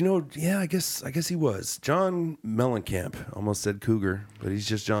 Oh, did you know? Yeah, I guess he was. John Mellencamp. Almost said Cougar, but he's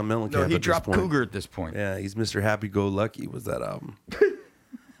just John Mellencamp. No, he at dropped this point. Cougar at this point. Yeah, he's Mr. Happy Go Lucky was that album.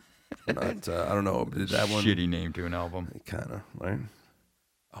 Not, I don't know. Did that one? Shitty name to an album. Kind of, right?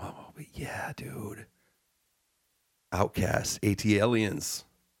 Oh, but yeah, dude. Outcast, AT-Aliens.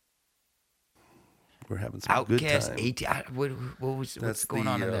 We're having some good time. Outcast, what's going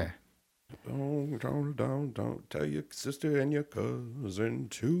on in there? Don't tell your sister and your cousin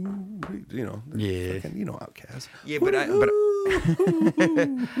too. You know, Outcast. Yeah, but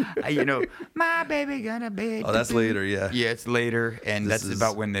you know, my baby gonna be. Oh, that's later. Yeah, yeah, it's later, and that's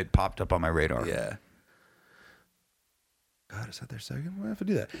about when it popped up on my radar. Yeah. God, is that their second? We'll have to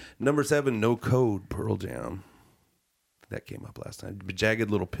do that. Number 7, No Code, Pearl Jam. That came up last time. Jagged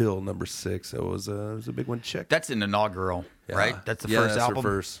Little Pill, number 6. It was a big one. Check. That's an inaugural, right? That's the first album.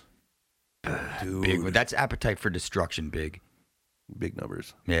 First. Dude. Big. That's Appetite for Destruction. Big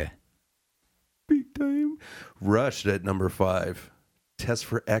numbers. Yeah. Big time. Rush at number 5. Test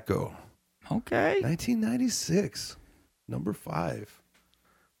for Echo. Okay. 1996. Number 5.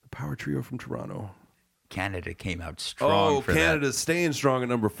 The Power Trio from Toronto. Canada came out strong. For Canada's staying strong at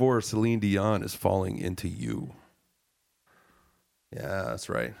number 4. Celine Dion is Falling Into You. Yeah, that's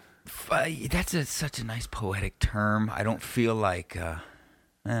right. That's such a nice poetic term. I don't feel like. I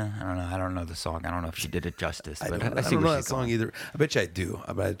don't know. I don't know the song. I don't know if she did it justice. But I don't know that song either. I bet you I do.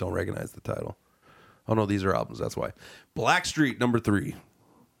 I don't recognize the title. Oh no, these are albums. That's why. Blackstreet, number 3.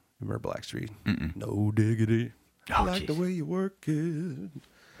 Remember Blackstreet? No diggity. I like the way you work it.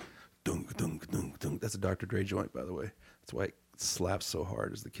 Dunk, dunk, dunk, dunk. That's a Dr. Dre joint, by the way. That's why it slaps so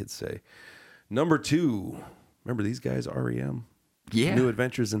hard, as the kids say. Number 2, Remember these guys, REM? Yeah. New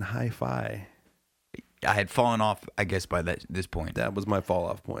Adventures in Hi-Fi. I had fallen off, I guess, by this point. That was my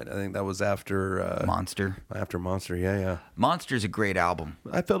fall-off point. I think that was after... Monster. After Monster, yeah. Monster's a great album.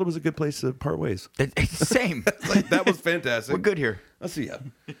 I felt it was a good place to part ways. Same. Like, that was fantastic. We're good here. I'll see ya.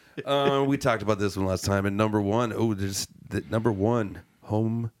 We talked about this one last time. And number one, there's the number one,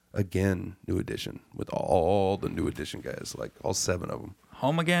 Home Again, New Edition. With all the New Edition guys, like all 7 of them.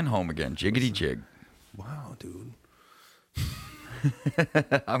 Home again, jiggity jig. Wow, dude.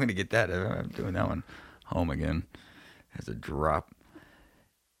 I'm going to get that. I'm doing that one. Home Again as a drop.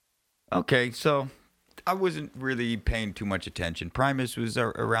 Okay, so I wasn't really paying too much attention. Primus was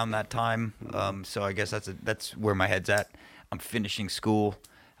around that time, so I guess that's where my head's at. I'm finishing school,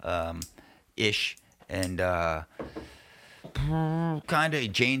 ish, and kind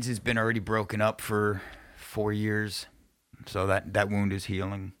of Jane's has been already broken up for 4 years, so that wound is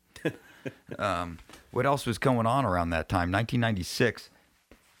healing. What else was going on around that time? 1996.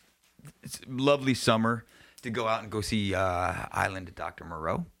 It's a lovely summer to go out and go see Island of Dr.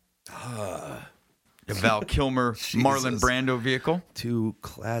 Moreau. The Val Kilmer, Marlon Brando vehicle. 2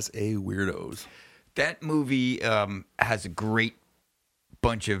 Class A weirdos. That movie has a great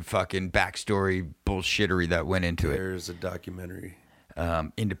bunch of fucking backstory bullshittery that went into it. There's a documentary.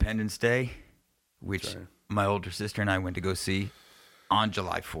 Independence Day, which my older sister and I went to go see on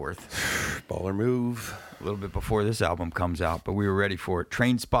July 4th. Baller move. A little bit before this album comes out, but we were ready for it.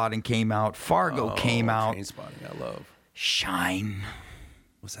 Trainspotting came out. Fargo came out. Trainspotting, I love. Shine.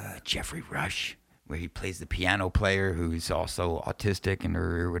 What's that? Jeffrey Rush, where he plays the piano player who's also autistic and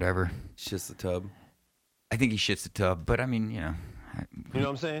or whatever. Shits the tub. I think he shits the tub, but I mean, You know what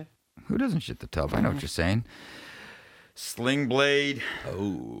I'm saying? who doesn't shit the tub? I know what you're saying. Sling Blade.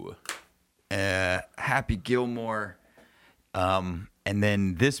 Oh. Happy Gilmore. And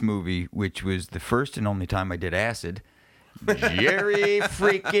then this movie, which was the first and only time I did acid, Jerry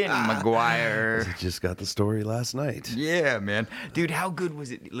freaking Maguire. I just got the story last night. Yeah, man. Dude, how good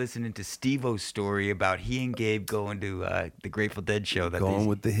was it listening to Steve-O's story about he and Gabe going to the Grateful Dead show? Going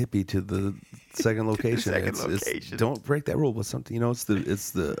with the hippie to the second location. Don't break that rule with something.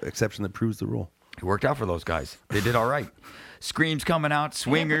 It's the exception that proves the rule. It worked out for those guys. They did all right. Scream's coming out.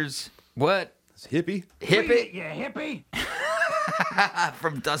 Swingers. What? It's hippie. Hippie. Yeah, hippie.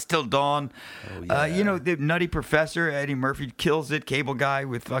 From Dusk Till Dawn. Oh, yeah. The Nutty Professor, Eddie Murphy kills it. Cable Guy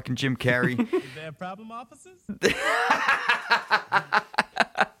with fucking Jim Carrey. Is there a problem, officers?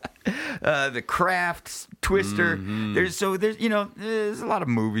 The Craft, Twister. Mm-hmm. There's a lot of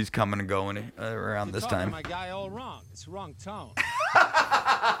movies coming and going around this time. My guy, all wrong. It's wrong tone.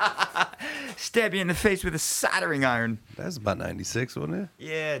 Stab you in the face with a soldering iron. That was about 96, wasn't it?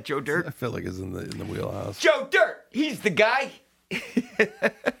 Yeah, Joe Dirt. I feel like it's in the wheelhouse. Joe Dirt. He's the guy.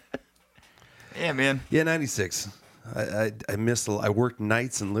 Yeah, man. Yeah, 96. I missed. I worked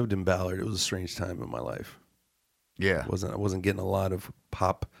nights and lived in Ballard. It was a strange time in my life. Yeah. I wasn't getting a lot of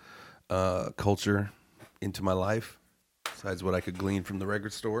pop culture into my life, besides what I could glean from the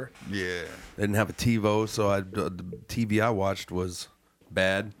record store. Yeah. I didn't have a TiVo, so the TV I watched was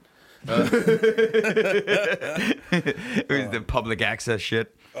bad. It was the public access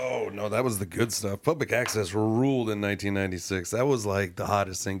shit. Oh, no, that was the good stuff. Public access ruled in 1996. That was like the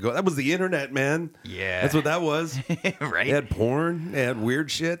hottest thing going. That was the internet, man. Yeah. That's what that was. Right? It had porn. It had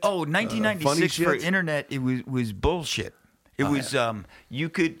weird shit. Oh, 1996 for shit. internet, it was bullshit. It was you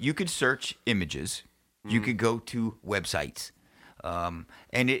could search images. You could go to websites. And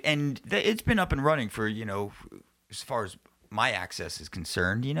it's been up and running for, as far as my access is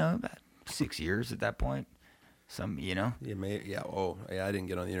concerned, about 6 years at that point. Yeah, I didn't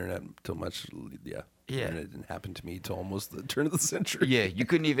get on the internet until much. Yeah. And it didn't happen to me till almost the turn of the century. Yeah, you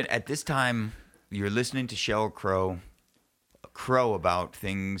couldn't even at this time. You're listening to Sheryl Crow about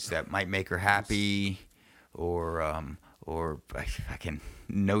things that might make her happy, or fucking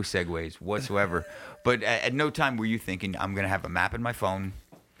no segues whatsoever. But at no time were you thinking I'm gonna have a map in my phone,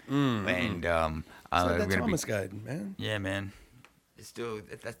 and that Thomas guide, man. Yeah, man. It's still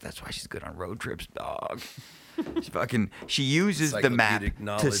that's why she's good on road trips, dog. She uses the map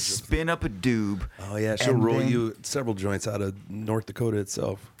to spin up a doob. Oh yeah, she'll roll you several joints out of North Dakota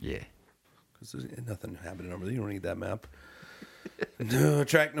itself. Yeah, because there's nothing happening over there. You don't need that map. No,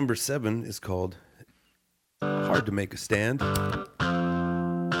 track number 7 is called "Hard to Make a Stand."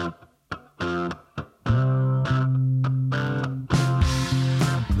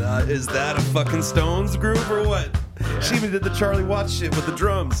 Is that a fucking Stones groove or what? Yeah. She even did the Charlie Watts shit with the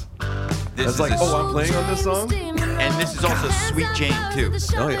drums. It's like, I'm playing on this song? And this is also Sweet Jane too.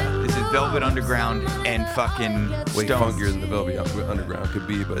 Oh yeah. This is Velvet Underground and fucking Way Stones. funkier than the Velvet Underground could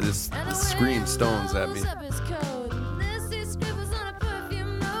be, but this screams Stones at me.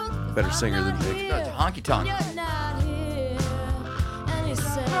 Better singer than Nick. No, it's a honky tonk.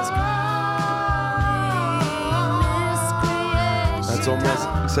 That's almost,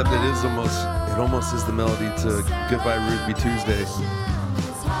 except it almost is the melody to Goodbye Ruby Tuesday.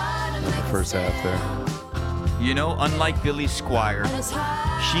 In the first half there. You know, unlike Billy Squier,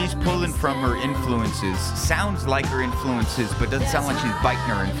 she's pulling from her influences. Sounds like her influences, but doesn't sound like she's biting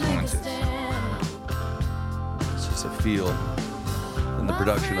her influences. It's just a feel in the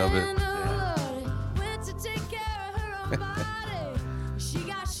production of it.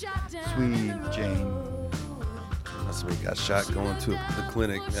 Sweet Jane. That's when he got shot going to the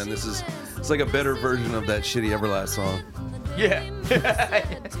clinic. Man, it's like a better version of that shitty Everlast song. Yeah.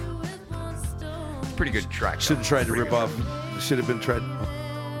 Pretty good track. Should have tried to rip off. Should have been tried.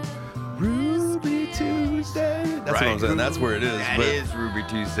 Ruby Tuesday. That's what I'm saying. That's where it is. That but is Ruby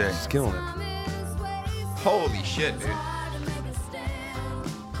Tuesday. she's killing it. Holy shit, dude.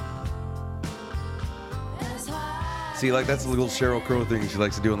 See, like that's a little Sheryl Crow thing she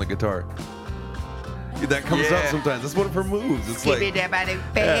likes to do on the guitar. That comes up Yeah. sometimes. That's one of her moves. It's like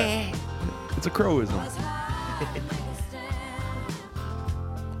yeah, it's a Crowism.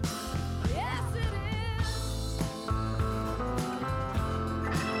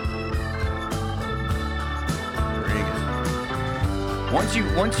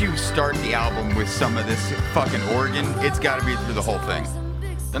 Once you start the album with some of this fucking organ, it's got to be through the whole thing.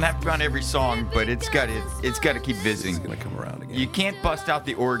 Doesn't have to be on every song, but it's got to keep visiting. It's gonna come around again. You can't bust out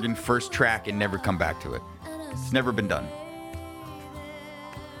the organ first track and never come back to it. It's never been done.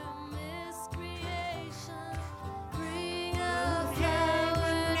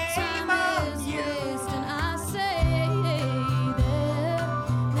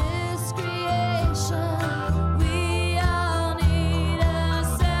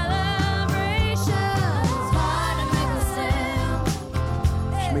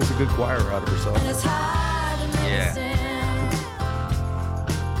 She makes a good choir out of herself. Yeah.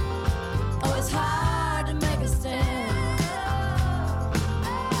 Oh, it's hard to make a stand.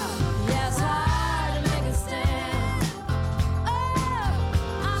 Yeah, it's hard to make a stand. Oh,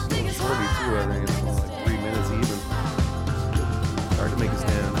 I think it's Shorty too. I think it's more like 3 minutes even. Hard to make a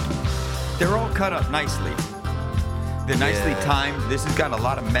stand. They're all cut up nicely. They're nicely Yeah. timed. This has got a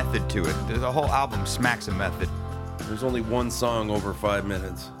lot of method to it. The whole album smacks of method. There's only one song over 5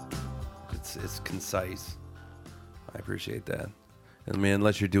 minutes. It's concise. I appreciate that. And I mean,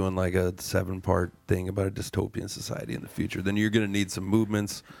 unless you're doing like a 7-part thing about a dystopian society in the future, then you're gonna need some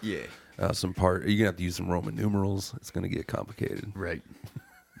movements. Yeah. You're gonna have to use some Roman numerals. It's gonna get complicated. Right.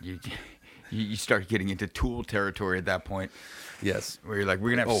 You start getting into Tool territory at that point, Yes. where you're like,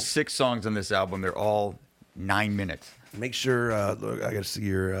 we're gonna have 6 songs on this album. They're all 9 minutes. Make sure. Look, I gotta see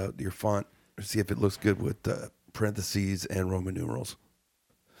your font. See if it looks good with parentheses and Roman numerals.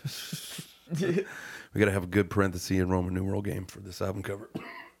 We gotta have a good parenthesis and Roman numeral game for this album cover.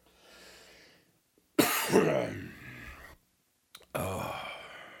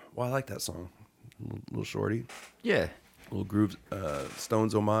 Well, I like that song. Little shorty, Yeah. little grooves,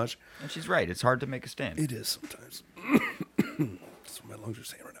 Stones homage. And she's right. It's hard to make a stand. It is sometimes. That's what my lungs are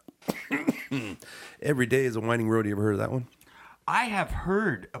saying right now. Every Day is a Winding Road. You ever heard of that one? I have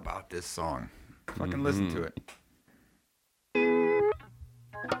heard about this song. Fucking listen to it.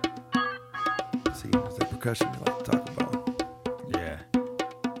 See, it's that percussion we like to talk about. Yeah.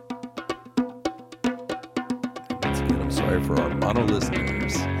 Once again, I'm sorry for our mono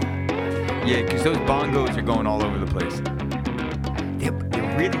listeners. Yeah, because those bongos are going all over the place.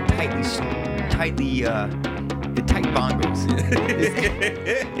 They're really the tight bongos.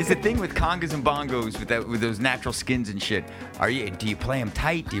 It's the thing with congas and bongos with those natural skins and shit. Do you play them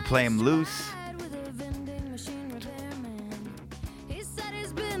tight? Do you play them loose?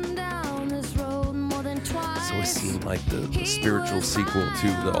 It's always seemed like the spiritual sequel to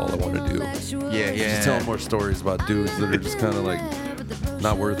the All I Want to Do. Yeah. Just telling more stories about dudes that are just kind of like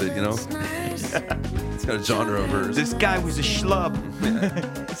not worth it, you know? It's got a genre of hers. This guy was a schlub.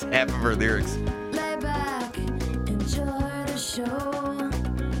 It's half of her lyrics. Lay back, enjoy the show.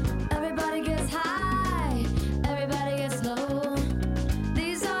 Everybody gets high, everybody gets low.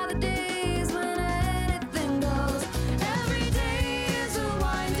 These are the days when anything goes. Every day is a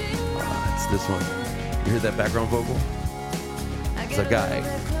winding road. It's this one. You hear that background vocal? It's a guy.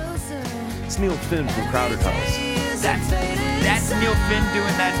 It's Neil Finn from Crowded House. That's Neil Finn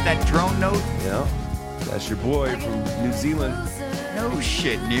doing that drone note. Yeah. That's your boy from New Zealand. No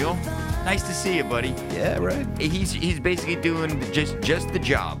shit, Neil. Nice to see you, buddy. Yeah, right. He's basically doing just the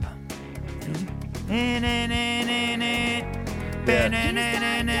job.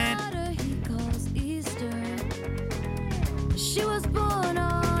 He calls Easter. She was born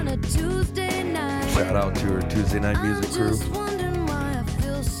on a Tuesday night. Shout out to her Tuesday Night Music crew. Just wondering why I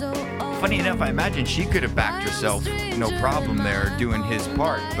feel so Funny enough, I imagine she could have backed herself, no problem there, doing his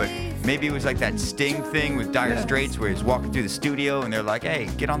part. But maybe it was like that Sting thing with Dire Straits where he's walking through the studio and they're like, hey,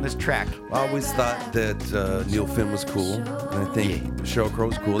 get on this track. I always thought that Neil Finn was cool. And I think Sheryl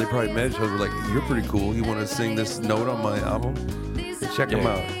Crow's cool. They probably met each other like, you're pretty cool. You want to sing this note on my album? Check him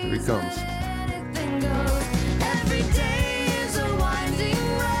out. Here he comes. Every day is a winding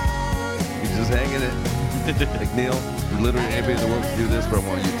road. He's just hanging it. Like, Neil, literally anybody in the world can do this, but I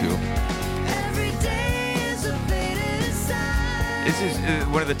want you to. Every day is a faded sign. This is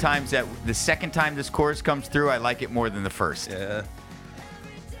one of the times that the second time this chorus comes through, I like it more than the first. Yeah.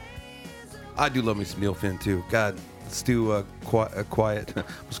 I do love me some Neil Finn, too. God, let's do Quiet.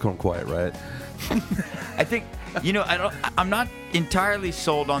 Let's call him Quiet Riot. I think, I'm not entirely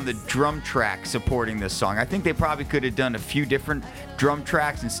sold on the drum track supporting this song. I think they probably could have done a few different drum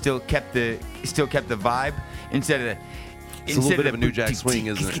tracks and still kept the vibe instead of the. It's a little bit of a New Jack Swing,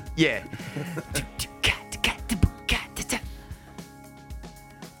 isn't it? Yeah.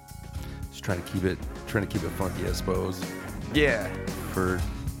 Just trying to keep it funky, I suppose. Yeah.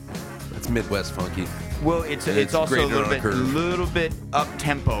 It's Midwest funky. Well, it's also a little bit up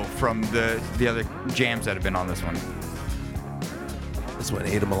tempo from the other jams that have been on this one. This one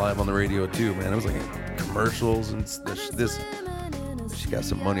ate him alive on the radio too, man. It was like commercials and this. She got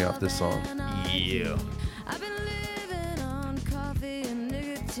some money off this song. Yeah. I've been living on coffee and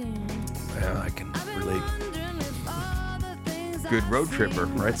nicotine. Yeah, I can relate. Wondering if all the things Good I road tripper,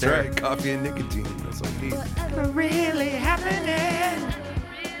 right That's there. right, coffee and nicotine. That's all you need. Really happening.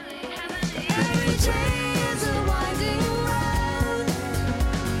 is a winding road.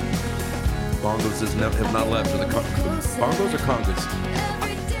 Bongos have not left. Bongos or congas?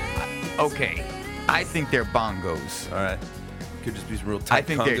 Every day Okay, I think they're bongos. All right. Could just be some real tight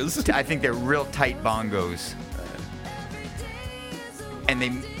congas. I think they're real tight bongos.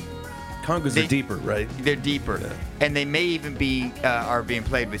 And Congas they- are deeper, right? they're deeper, Yeah. and they may even be are being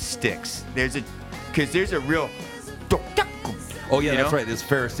played with sticks. There's a real. Oh yeah, You that's know? right. It's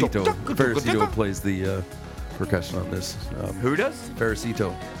Ferricito. Ferricito plays the percussion on this. Who does?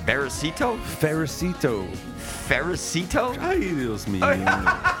 Ferricito. Barricito? Ferricito. Ferricito? Ay, Dios mío.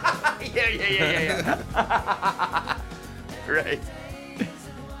 Yeah. Right.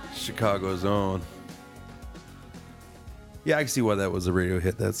 Chicago's own. Yeah, I can see why that was a radio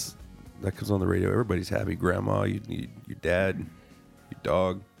hit. That comes on the radio. Everybody's happy. Grandma, your dad, your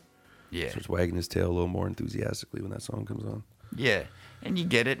dog. Yeah. Starts wagging his tail a little more enthusiastically when that song comes on. Yeah. And you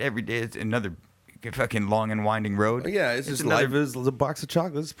get it every day. It's another fucking long and winding road. Oh, yeah, it's just another- life is a box of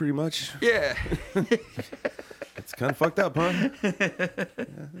chocolates, pretty much. Yeah. It's kind of fucked up, huh? Yeah,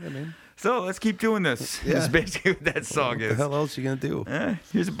 I mean, So let's keep doing this. Yeah. That's basically what that song what the is. hell else you gonna do?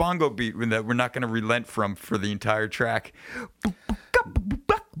 Here's a bongo beat that we're not going to relent from for the entire track.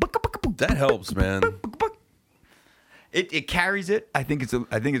 That helps, man. It carries it. I think it's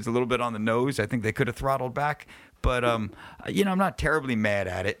a little bit on the nose. I think they could have throttled back, but I'm not terribly mad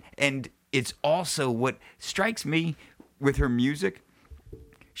at it. And it's also what strikes me with her music.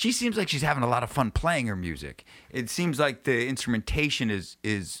 She seems like she's having a lot of fun playing her music. It seems like the instrumentation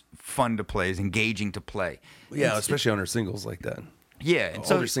is fun to play, is engaging to play. Yeah, especially on her singles like that. Yeah, and All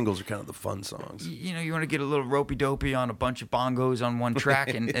so her singles are kind of the fun songs. you want to get a little ropey dopey on a bunch of bongos on one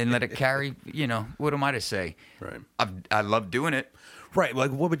track and let it carry. What am I to say? Right. I love doing it. Right, like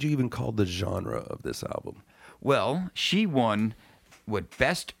what would you even call the genre of this album? Well, she won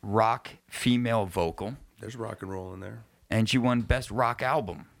best rock female vocal, There's rock and roll in there. and she won best rock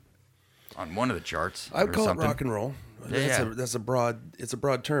album on one of the charts. I would or call something. it rock and roll. Yeah. That's a broad. It's a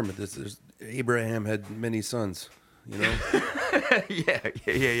broad term. Abraham had many sons. You know.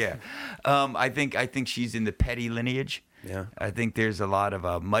 Yeah. I think she's in the Petty lineage. Yeah. I think there's a lot of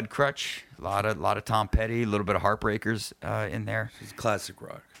Mudcrutch, a lot of Tom Petty, a little bit of Heartbreakers in there. It's classic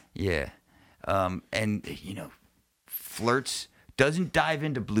rock. Yeah, and flirts, doesn't dive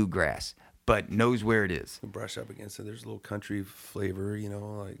into bluegrass, but knows where it is. Brush up against it. There's a little country flavor.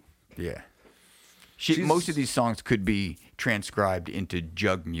 Like. Yeah. She's- Most of these songs could be transcribed into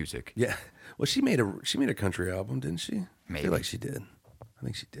jug music. Yeah. Well, she made a country album, didn't she? I Maybe. feel like she did. I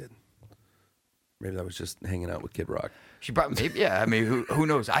think she did. Maybe that was just hanging out with Kid Rock. She probably, maybe, yeah. I mean, who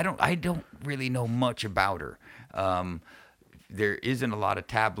knows? I don't really know much about her. There isn't a lot of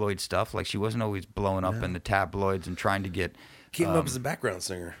tabloid stuff. Like she wasn't always blowing up in the tabloids and trying to get. Came up as a background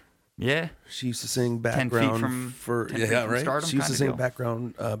singer. Yeah. She used to sing 10 feet background from- for 10 feet from stardom She used to kinda sing deal.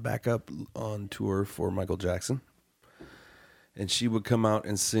 background backup on tour for Michael Jackson, and she would come out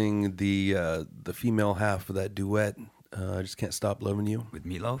and sing the female half of that duet. I just can't stop loving you With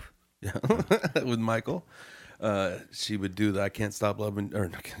Meatloaf? yeah, with Michael. She would do the I can't stop loving or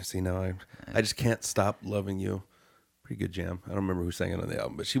see now I just can't stop loving you. Pretty good jam. I don't remember who sang it on the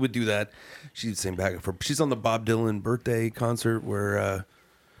album, but she would do that. She'd sing back for. She's on the Bob Dylan birthday concert where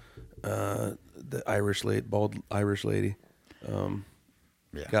the bald Irish lady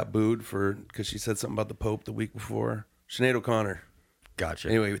got booed because she said something about the Pope the week before. Sinead O'Connor. Gotcha.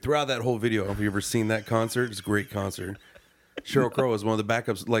 Anyway, throughout that whole video, have you ever seen that concert? It's a great concert. Sheryl Crow is one of the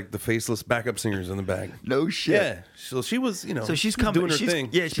backups, like the faceless backup singers in the back. No shit. Yeah, so she was, So she's doing coming. her thing.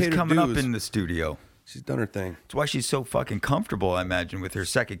 Yeah, She she's paid her coming up dues. in the studio. She's done her thing. That's why she's so fucking comfortable, I imagine, with her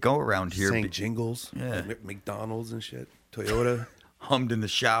second go around here. Sang jingles. Yeah. McDonald's and shit. Toyota. Hummed in the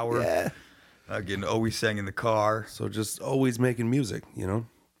shower. Yeah. Again, always sang in the car. So just always making music,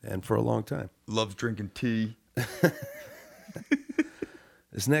 and for a long time. Loves drinking tea.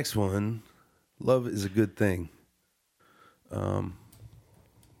 This next one, Love is a Good Thing. Kind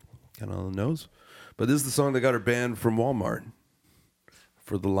of on the nose. But this is the song that got her banned from Walmart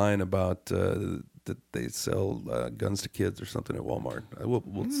for the line about that they sell guns to kids or something at Walmart.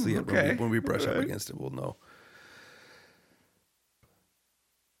 We'll see it okay. when we brush up against it. We'll know.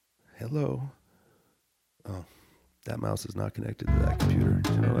 Hello. Oh, that mouse is not connected to that computer.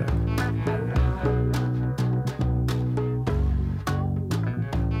 Did you know that?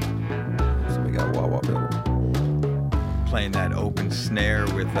 Somebody got a wah-wah pedal. Playing that open snare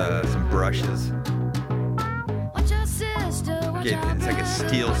with some brushes. It's like a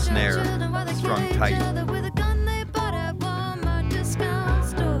steel snare strung tight.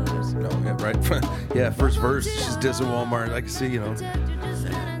 No, yeah, right. Yeah, first verse, she's dissing Walmart. I can see,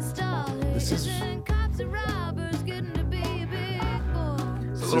 This is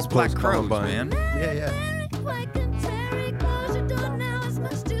It's a little Black Crows, man. Yeah.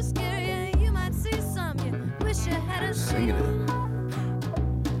 Singing it.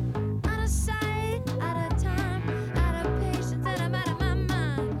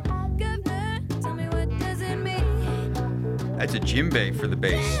 That's a djembe for the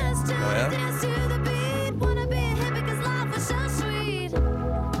bass.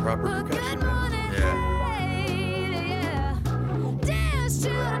 Proper percussion. Yeah.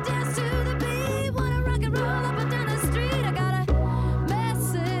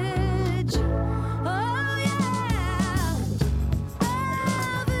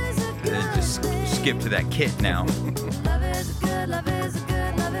 And then just skip to that kit now.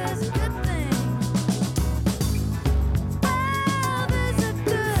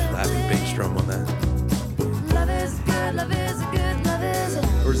 Flappy bass drum on that.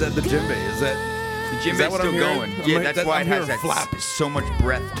 Or is that the djembe? Is that The Is djembe's that what still I'm hearing? going. I'm Yeah, like- that's why I'm it has hearing that flap. so much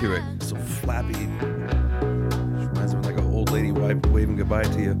breath to it. so flappy? Reminds me of like an old lady waving goodbye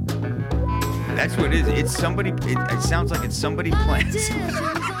to you. That's what it is. It's somebody. It sounds like it's somebody playing.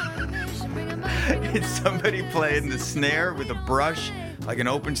 It's somebody playing the snare with a brush, like an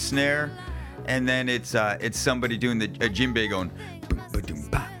open snare, and then it's somebody doing a djembe going.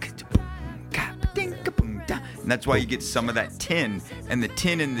 And that's why you get some of that tin, and the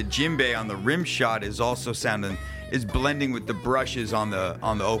tin and the djembe on the rim shot is also blending with the brushes on the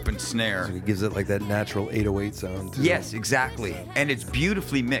open snare. So it gives it like that natural 808 sound. Too. Yes, exactly, and it's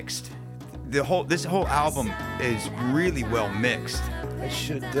beautifully mixed. This whole album is really well mixed. I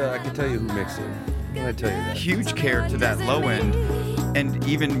can tell you who mixed it. Can I tell you that? Huge care to that low end, and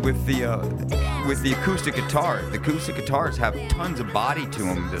even with the acoustic guitar. The acoustic guitars have tons of body to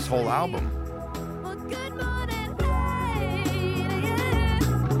them. This whole album.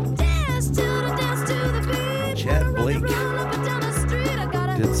 Chad Blake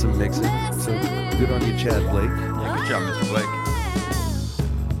did some mixing. So good on you, Chad Blake. Yeah, good job, Mr. Blake.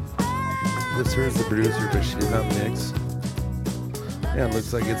 This her is the producer, but she did not mix. Yeah, it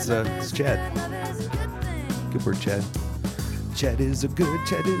looks like it's Chad. Good work, Chad. Chad is a good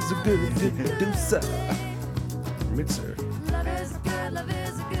producer. Mixer.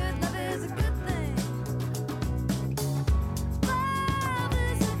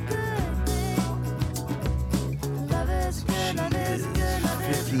 She is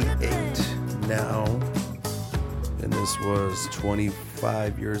 58 now. And this was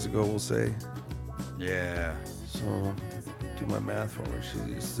 25 years ago, we'll say. Yeah. So, do my math for her.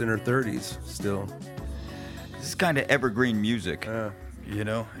 She's in her 30s still. This is kind of evergreen music. You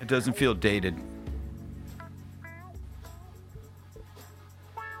know, it doesn't feel dated.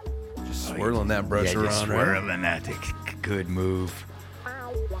 Just swirling that brush around, right? Swirling that. Good move.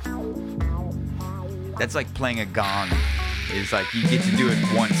 That's like playing a gong. It's like you get to do it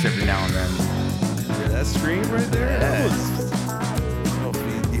once every now and then. Yeah, that scream right there. That was. I don't know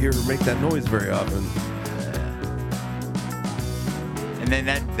if you hear her make that noise very often. And then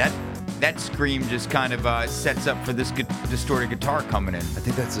that scream just kind of sets up for this distorted guitar coming in. I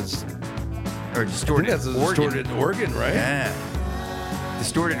think that's his. Or distorted I think that's a organ. distorted organ, right? Yeah.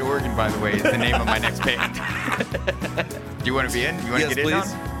 Distorted Organ, by the way, is the name of my next band. Do you want to be in? You want to Yes, get in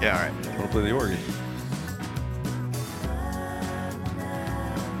please. on? Yeah, all right. I want to play the organ.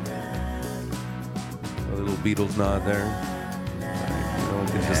 A little Beatles nod there. You know,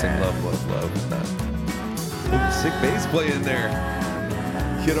 we can just sing love, love, love. Not. Sick bass play in there.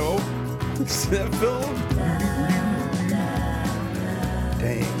 Kiddo. See that, Phil?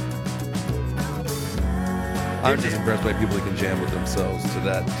 Dang. I'm just impressed by people that can jam with themselves to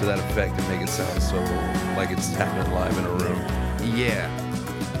that effect and make it sound so like it's happening live in a room. Yeah.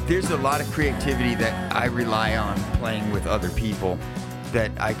 There's a lot of creativity that I rely on playing with other people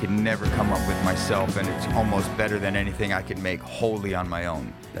that I could never come up with myself, and it's almost better than anything I could make wholly on my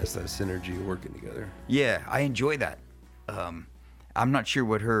own. That's that synergy of working together. Yeah, I enjoy that. I'm not sure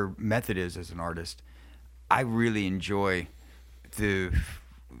what her method is as an artist. I really enjoy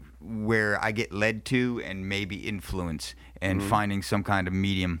where I get led to and maybe influence and finding some kind of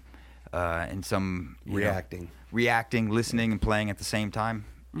medium and some reacting, listening and playing at the same time,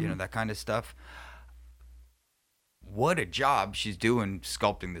 you know, that kind of stuff. What a job she's doing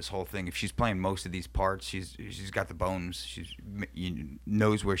sculpting this whole thing. If she's playing most of these parts, she's got the bones. She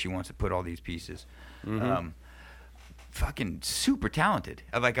knows where she wants to put all these pieces. Fucking super talented.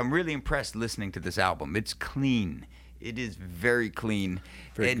 I'm really impressed listening to this album. It's clean. It is very clean.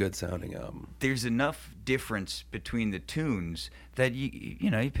 Very good sounding album. There's enough difference between the tunes that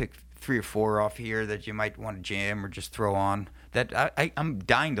you pick 3 or 4 off here that you might want to jam or just throw on. That I'm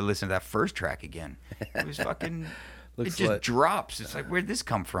dying to listen to that first track again. It was fucking. It just drops. It's like, where'd this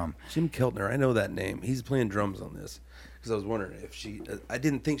come from? Jim Keltner, I know that name. He's playing drums on this. Because I was wondering if I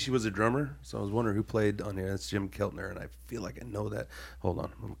didn't think she was a drummer, so I was wondering who played on here. That's Jim Keltner, and I feel like I know that. Hold on.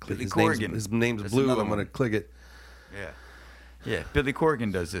 I'm going to click Billy his Corgan. His name's That's blue. another I'm going to one. click it. Yeah. Billy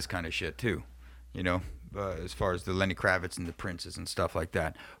Corgan does this kind of shit too, as far as the Lenny Kravitz and the Princes and stuff like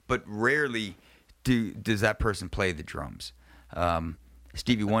that. But rarely does that person play the drums.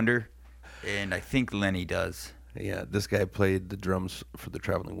 Stevie Wonder, and I think Lenny does. Yeah, this guy played the drums for the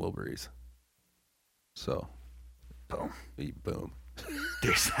Traveling Wilburys. So, boom.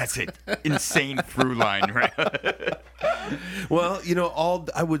 That's an insane through line, right? Well,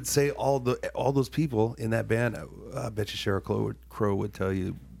 I would say all those people in that band, I bet you Sheryl Crow would tell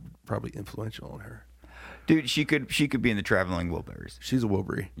you probably influential on her. Dude, she could be in the Traveling Wilburys. She's a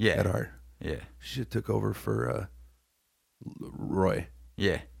Wilbury at heart. Yeah. She took over for Roy.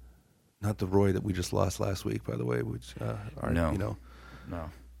 Yeah. Not the Roy that we just lost last week, by the way, which No.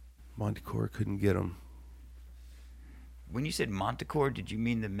 Montecore couldn't get him. When you said Montecore, did you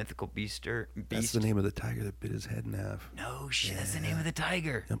mean the mythical beast? That's the name of the tiger that bit his head in half. No shit, that's the name of the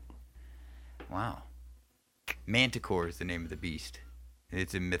tiger. Yep. Wow. Manticore is the name of the beast.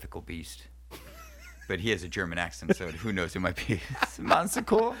 It's a mythical beast. But he has a German accent, so who knows? It might be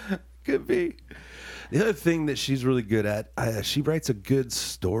Manticore. Could be. The other thing that she's really good at, she writes a good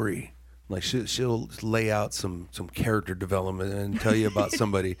story. Like she'll lay out some character development and tell you about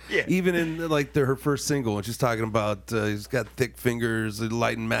somebody. Yeah. Even in her first single, when she's talking about he's got thick fingers,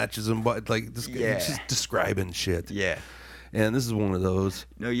 lighting matches and she's describing shit. Yeah. And this is one of those.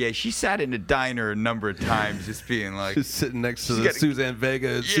 No, yeah, she sat in a diner a number of times, just being like, She's sitting next to Suzanne Vega,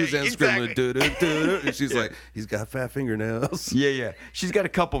 and Suzanne exactly. Scribbler, and she's like, he's got fat fingernails. Yeah. She's got a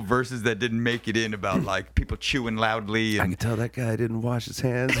couple verses that didn't make it in about like people chewing loudly. I And can tell that guy didn't wash his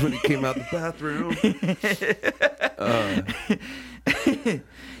hands when he came out the bathroom.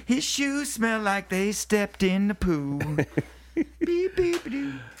 His shoes smell like they stepped in the pool. Beep, beep,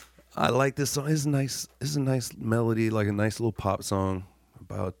 doo. I like this song. It's a nice melody, like a nice little pop song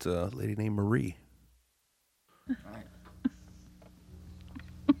about a lady named Marie.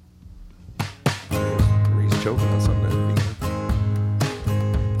 Marie's choking on something at the beginning.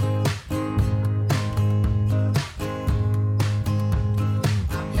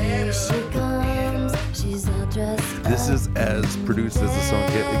 Here she comes, she's all dressed up. This is as produced as the song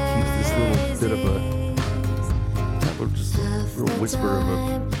gets. It keeps this little bit of a just a little whisper of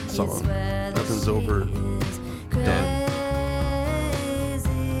a song. Nothing's overdone.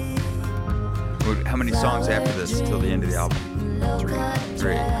 How many songs after this till the end of the album?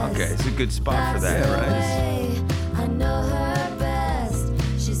 3. Okay, it's a good spot for that, right? I know her best.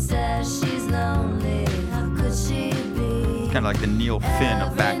 She says she's lonely. How could she be? kind of like the Neil Finn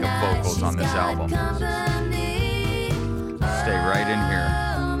of backup vocals on this album. Stay right in here.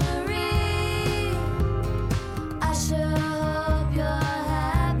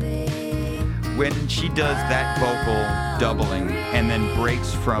 When she does that vocal doubling and then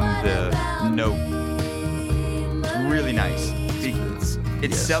breaks from the note, it's really nice.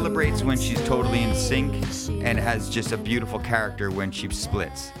 It celebrates when she's totally in sync and has just a beautiful character when she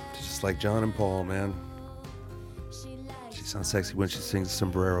splits. Just like John and Paul, man. She sounds sexy when she sings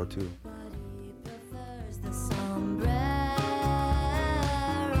Sombrero, too.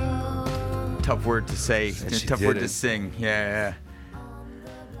 Tough word to say. Tough word to sing. Yeah.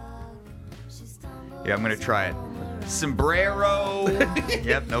 Yeah, I'm going to try it. Sombrero.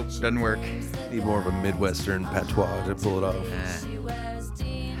 Yep, nope, doesn't work. Need more of a Midwestern patois to pull it off.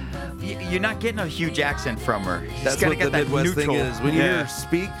 You're not getting a huge accent from her. That's what the Midwest thing is. When you hear her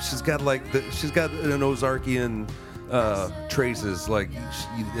speak, she's got like she's got an Ozarkian traces. Like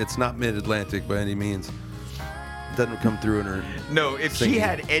it's not Mid-Atlantic by any means. It doesn't come through in her. No, if singing. she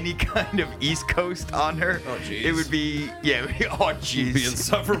had any kind of East Coast on her, it would be oh jeez, It'd be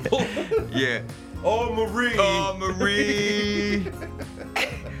insufferable. Yeah. Oh Marie. Oh Marie.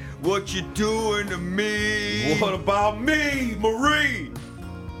 What you doing to me? What about me, Marie?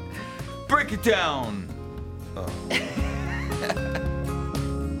 Break it down.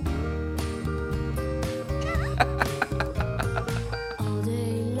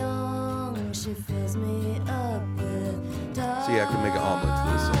 See, I can make an omelet to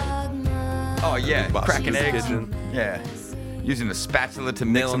this song. Oh yeah, Boss cracking in the eggs. kitchen. Yeah, using a spatula to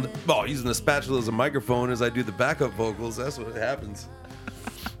mix them. Using the spatula as a microphone as I do the backup vocals. That's what happens.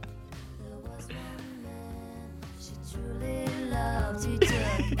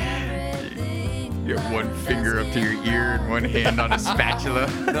 You have one finger up to your ear and one hand on a spatula.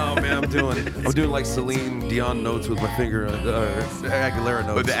 No, man, I'm doing like Celine Dion notes with my finger, Aguilera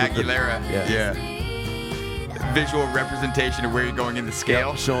notes. With the Aguilera. Yeah. Visual representation of where you're going in the scale.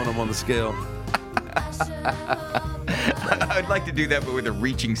 Yep, showing them on the scale. I'd like to do that, but with a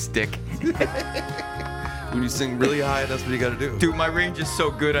reaching stick. When you sing really high, that's what you got to do. Dude, my range is so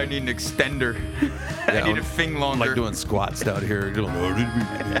good, I need an extender. I need a thing longer. I'm like doing squats down here.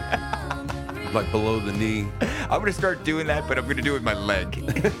 Like below the knee. I'm going to start doing that, but I'm going to do it with my leg.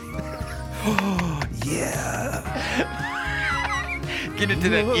 Yeah. Get into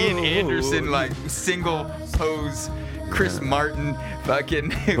that Ian Anderson, like, single pose, Chris Martin,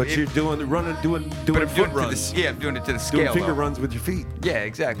 fucking. But you're doing but I'm foot runs. I'm doing it to the scale. Doing finger though. runs with your feet. Yeah,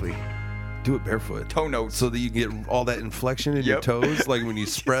 exactly. Do it barefoot. Toe notes. So that you get all that inflection in your toes, like when you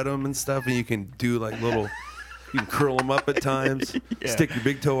spread them and stuff, and you can do like little, you can curl them up at times, stick your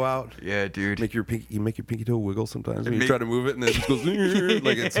big toe out. Yeah, dude. You make your pinky toe wiggle sometimes when you try to move it, and then it just goes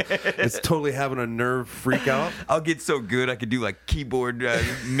like it's totally having a nerve freak out. I'll get so good I could do like keyboard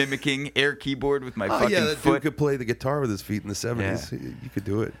mimicking, air keyboard with my fucking that foot. dude could play the guitar with his feet in the 70s. Yeah. You could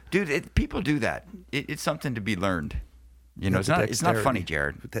do it. Dude, people do that. It's something to be learned. You know, it's not funny,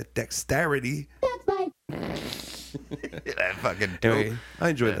 Jared. With that dexterity. That fucking Anyway, I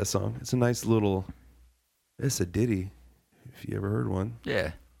enjoyed that song. It's a nice little. It's a ditty, if you ever heard one.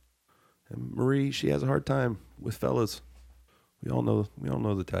 Yeah. And Marie, she has a hard time with fellas. We all know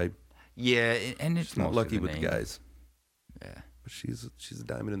the type. Yeah, and it's She's not lucky with the name. guys. Yeah. But she's a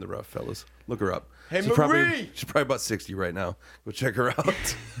diamond in the rough, fellas. Look her up. Hey, she's Marie! she's probably about 60 right now. Go check her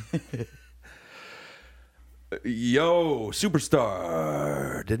out. Yo,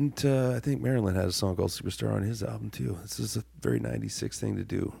 Superstar. Didn't I think Marilyn had a song called Superstar on his album too? This is a very 96 thing to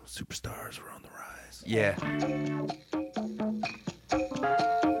do. Superstars were on the rise. Yeah.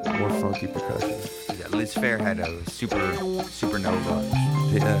 More funky percussion. Yeah, Liz Phair had a supernova.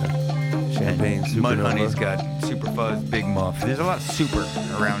 Yeah. Champagne, And Supernova. Mudhoney's got Super Fuzz, Big Muff. There's a lot of super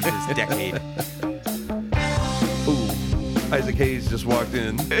around this decade. Ooh, Isaac Hayes just walked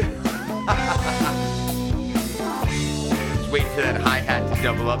in. Just waiting for that hi-hat to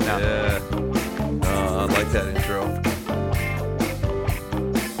double up now. Yeah. I like that intro.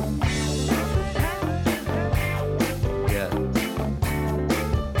 Yeah.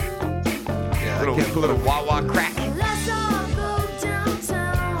 Yeah. I can't Little wah-wah crack. Let's all go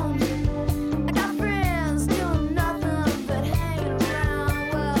downtown. I got friends doing nothing but hanging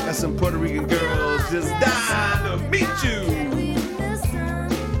around. Well, Got some Puerto Rican girls just dying to meet you. can we listen?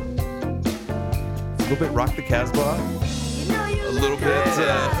 A little bit Rock the Casbah. You know you A little look bit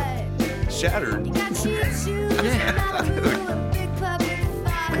alright. shattered. You got cute shoes and a big puppy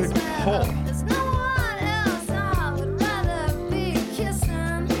thighs. pull. There's no one else I would rather be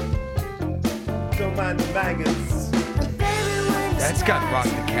kissing. Don't mind the maggots. And baby, when you That's got Rock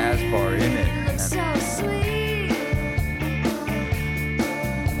the Casbah in it. look so sweet.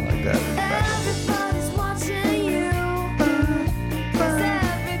 that in the background. Everybody's watching you. 'Cause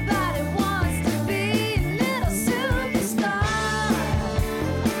everybody wants to be a little superstar.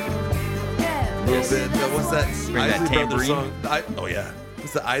 Yeah, A little bit. What's that? Bring that Isley Brothers tambourine. song. Oh yeah,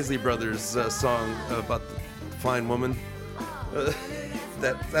 it's the Isley Brothers song about the fine woman.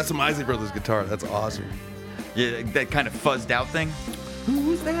 That's some Isley Brothers guitar. That's awesome. Yeah, that kind of fuzzed out thing.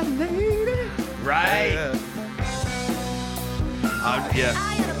 Who's that lady? Right. I'm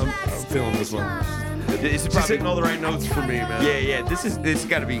feeling this one. It's She's probably hitting all the right notes for me, man. Yeah. This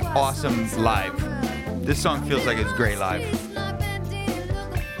got to be awesome live. This song feels like it's great live.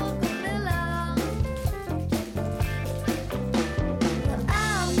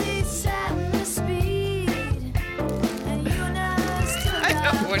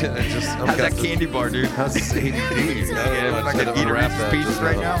 How's that candy bar, dude? How's this ADD? Yeah, if I could eat a Reese's Pieces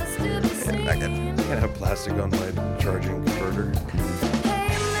right now. I can't have plastic on my charging converter.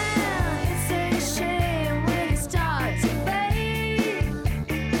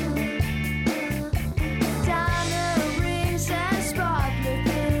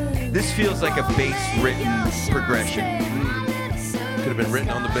 This feels like a bass-written progression. Could have been written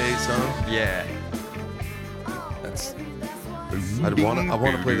on the bass, huh? Yeah. That's. I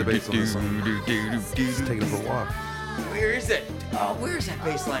want to play the bass on this song. Just taking it for a walk. Where is it? Oh, where's that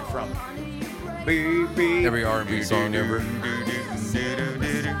bass line from? Every R&B song ever.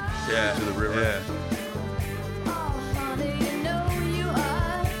 Yeah. To the river. Yeah.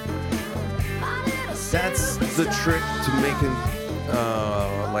 That's the trick to making,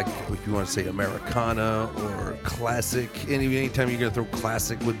 like, if you want to say Americana or classic. Anytime you're gonna throw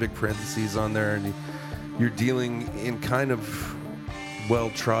classic with big parentheses on there, and you're dealing in kind of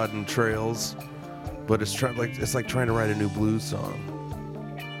well-trodden trails, but it's like trying to write a new blues song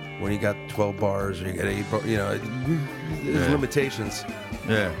when you got 12 bars or you got 8 bars. You know, there's limitations.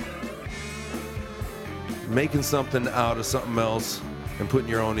 Yeah. Making something out of something else and putting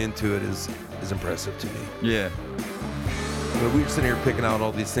your own into it is impressive to me. Yeah. But we're sitting here picking out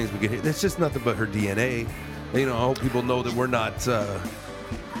all these things we get here. That's just nothing but her DNA. You know, I hope people know that we're not.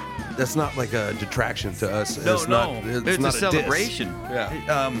 That's not like a detraction to us. No, it's no. Not, It's not a diss. celebration.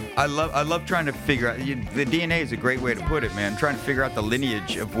 Yeah. I love trying to figure out. The DNA is a great way to put it, man. Trying to figure out the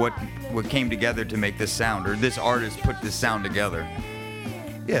lineage of what came together to make this sound, or this artist put this sound together.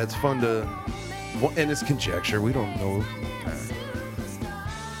 Yeah, it's fun to, and it's conjecture. We don't know.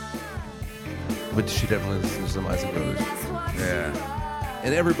 But she definitely listens to some Isley Brothers. Yeah.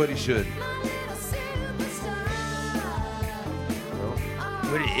 And everybody should.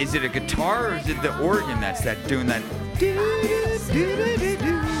 What, is it a guitar or is it the organ that's doing that?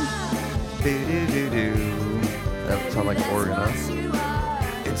 That sound like an organ, huh?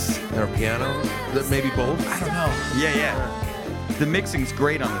 It's Or a piano? Maybe both? I don't know. Yeah. The mixing's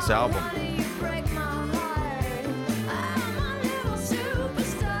great on this album.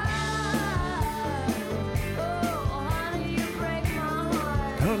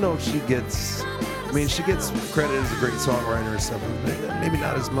 I don't know if she gets. I mean, she gets credit as a great songwriter and stuff, but maybe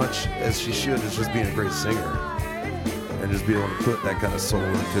not as much as she should as just being a great singer and just being able to put that kind of soul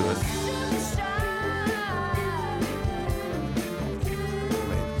into it.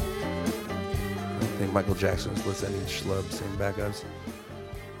 I don't think Michael Jackson was listening to any schlub sing backups.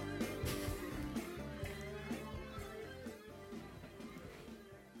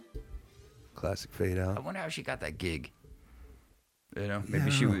 Classic fade I out. wonder how she got that gig. You know, Yeah, I maybe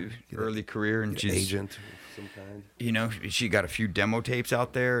don't she know. was early career and she's Agent of some kind. You know, she got a few demo tapes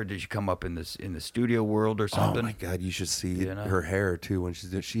out there. Or did she come up in the studio world or something? Oh my God, you should see You know? her hair too. When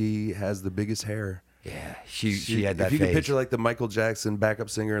she has the biggest hair. Yeah, she had that If you phase. can picture like the Michael Jackson backup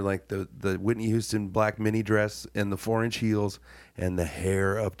singer, like the Whitney Houston black mini dress and the 4-inch heels and the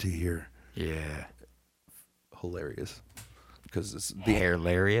hair up to here, Yeah, hilarious. Because it's the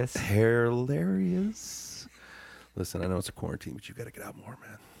hilarious. hilarious. Listen, I know it's a quarantine, but you got to get out more,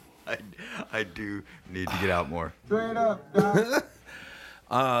 man. I do need to get out more.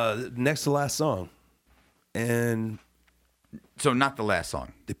 Next to last song, and So not the last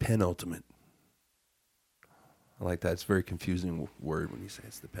song. the penultimate. I like that. It's a very confusing word when you say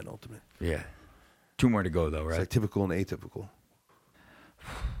it's the penultimate. Yeah, 2 more to go though, It's right? like typical and atypical.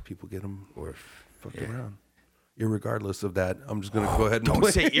 People get them Or fucked yeah. around. Irregardless of that, I'm just going to go ahead and Don't play.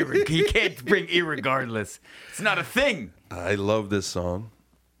 say you can't bring irregardless. It's not a thing. I love this song.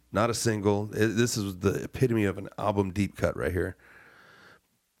 Not a single. This is the epitome of an album deep cut right here.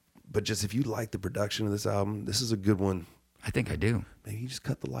 But just if you like the production of this album, this is a good one. I think I do. Maybe you just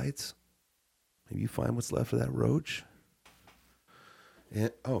cut the lights. Maybe you find what's left of that roach.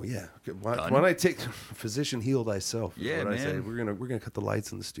 Oh yeah. Why don't I take physician heal thyself? Is Yeah, what I say. man. We're gonna cut the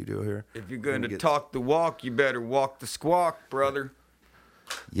lights in the studio here. If you're going to talk the walk, you better walk the squawk, brother.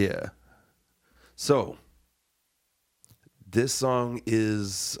 Yeah. So this song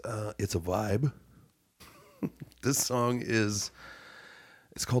is it's a vibe. This song it's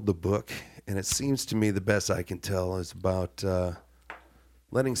called The Book, and it seems to me the best I can tell is about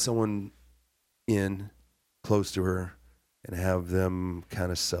letting someone in close to her and have them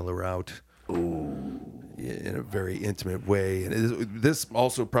kind of sell her out in a very intimate way. And this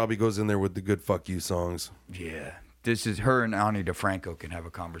also probably goes in there with the good fuck you songs. Yeah. This is her and Ani DeFranco can have a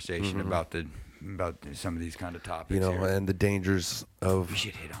conversation about some of these kind of topics. You know, here. and the dangers of We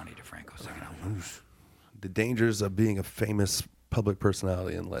should hit Ani DeFranco second album. the dangers of being a famous public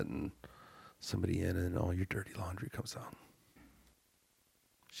personality and somebody in and all your dirty laundry comes out.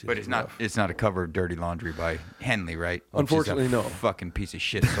 Shit But is it's not. rough. It's not a cover of "Dirty Laundry" by Henley, right? Which is Unfortunately, a no. Fucking piece of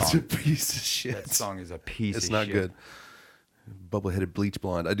shit It's a song. piece of shit. That song is a piece. It's of not shit. good. Bubble-headed bleach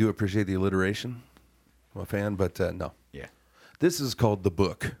blonde. I do appreciate the alliteration. I'm a fan, but no. Yeah. This is called The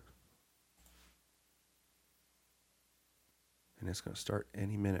Book. And it's going to start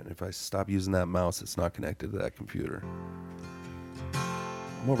any minute. And if I stop using that mouse, it's not connected to that computer.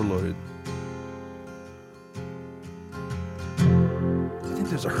 I'm overloaded. I think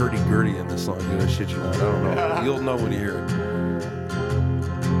there's a hurdy-gurdy in this song, dude. I shit you not. I don't know. You'll know when you hear it.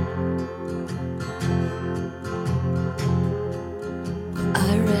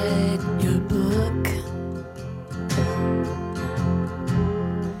 I read your book,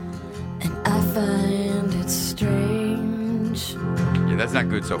 and I find it strange. Yeah, that's not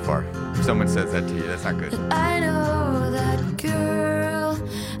good so far. If someone says that to you, that's not good. I know that girl,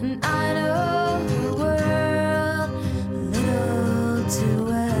 and I know the world a little too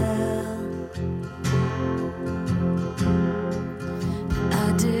well.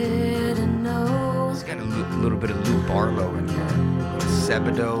 I didn't know, It's got a little bit of Lou Barlow in here. A little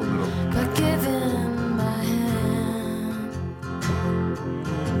Sebadoh, a little. but given my hand,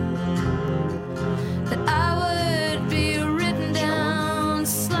 that I would be written down,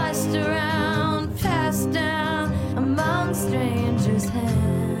 sliced around, passed down among strangers'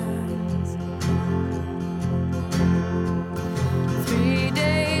 hands. 3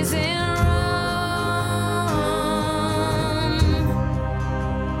 days in Rome.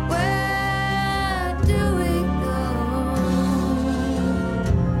 Where do we go?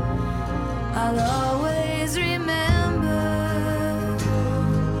 I'll always remember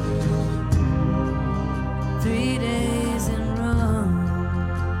 3 days in Rome.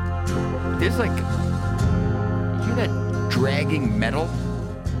 There's like. You hear that dragging metal?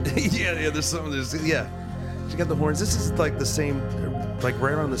 yeah, there's something. Yeah. She got the horns. This is like the same, like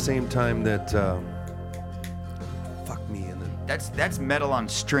right around the same time that. Fuck me and the That's metal on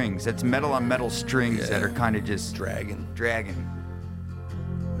strings. That's metal on metal strings that Yeah. are kind of just dragon. dragging.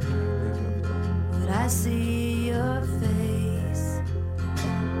 But I see your face.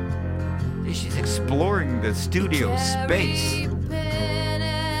 Yeah, she's exploring the studio space.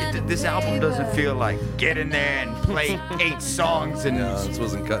 This album doesn't feel like get in there and play 8 songs and No, this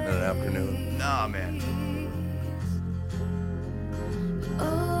wasn't cut in an afternoon. nah, man.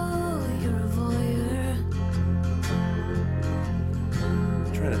 Oh, you're a voyeur.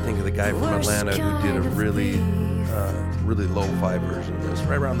 I'm trying to think of the guy from Atlanta who did a really, really lo-fi version of this,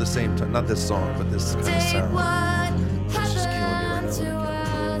 right around the same time. Not this song, but this kind of Take sound. what It's just killing me right happened to now.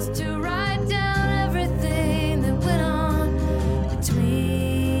 us, to write down everything that went on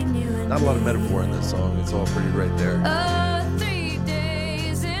between you and Not a lot of me. metaphor in this song. It's all pretty right there. 3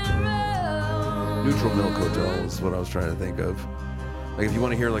 days in a row. Neutral Milk Hotel is what I was trying to think of. Like if you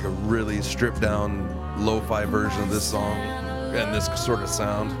want to hear like a really stripped down lo-fi version of this song and this sort of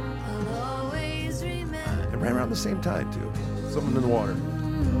sound, I'll always remember. and right around the same time too. Something in the water.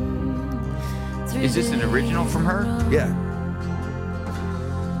 3 Is this an original from her? Yeah.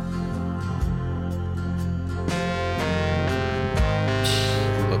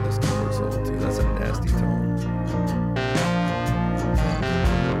 I love this keyboard solo too. That's a nasty tone.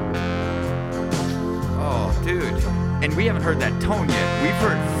 Oh, dude. And we haven't heard that tone yet. We've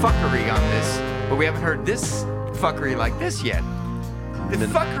heard fuckery on this, but we haven't heard this fuckery like this yet. The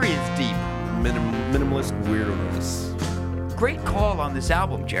fuckery is deep. Minimalist weirdness. Great call on this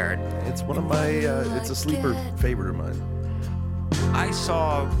album, Jared. It's one of my. It's a sleeper favorite of mine. I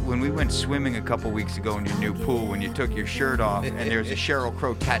saw when we went swimming a couple weeks ago in your new pool when you took your shirt off and there's a Sheryl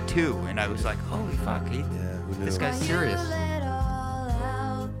Crow tattoo, and I was like, holy fuck, Yeah, who knew? this guy's serious. Let all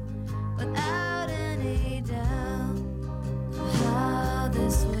out without any doubt how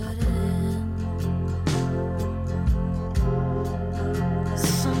this would end.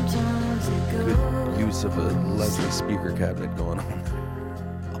 with a Leslie speaker cabinet going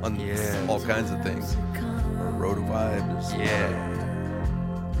on all kinds of things. Or Roto Vibes. Yeah.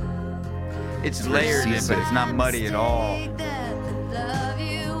 It's It's very layered in, but seasick. it's not muddy at all. That the love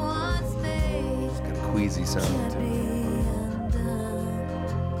you once made It's got a queasy sound can't to it. be undone.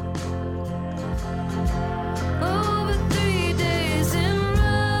 Over 3 days in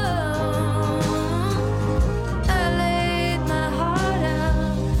Rome, I laid my heart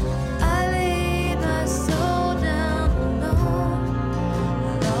out, I laid my soul down. No,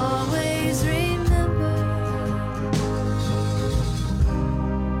 I'll always remember.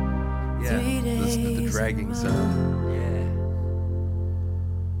 Yeah, 3 the days dragging in sound.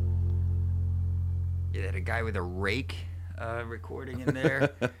 Yeah. Yeah, that a guy with a rake recording in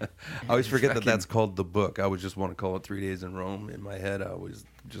there. I always forget that Fucking- that's called the book. I would just want to call it 3 Days in Rome. In my head, I always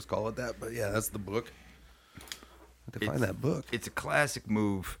just call it that. But yeah, that's the book. I have to find that book. It's a classic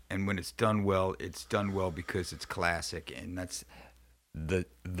move, and when it's done well because it's classic, and that's the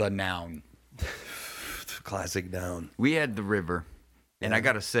noun. Classic down. We had The River, and I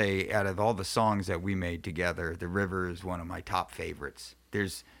gotta say, out of all the songs that we made together, The River is one of my top favorites.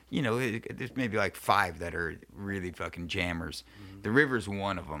 There's, there's maybe like 5 that are really fucking jammers. The River's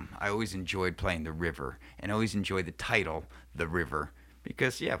one of them. I always enjoyed playing The River, and I always enjoyed the title, The River,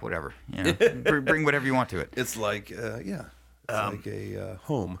 because whatever, bring whatever you want to it. It's like, it's like a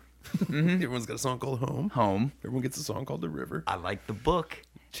home. Everyone's got a song called Home. Home. Everyone gets a song called The River. I like the book.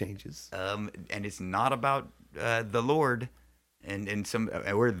 Changes. And it's not about the Lord and some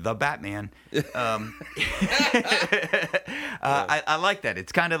or the Batman. I like that.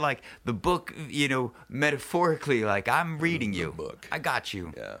 It's kind of like the book, metaphorically, like I'm reading you. book. I got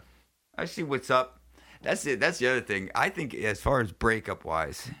you. Yeah. I see what's up. That's it. That's the other thing. I think as far as breakup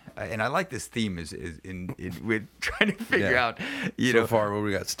wise, and I like this theme is with trying to figure out, So far, what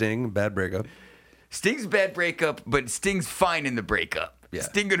we got? Sting, bad breakup. Sting's bad breakup, but Sting's fine in the breakup. Yeah.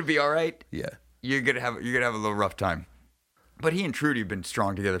 Sting gonna be all right. Yeah. You're gonna have a little rough time. But he and Trudy have been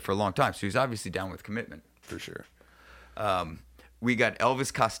strong together for a long time, so he's obviously down with commitment. For sure. We got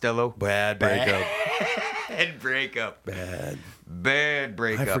Elvis Costello. Bad breakup. Bad breakup. Bad. Bad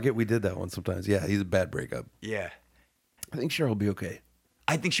breakup. I forget we did that one sometimes. Yeah, he's a bad breakup. Yeah. I think Cheryl will be okay.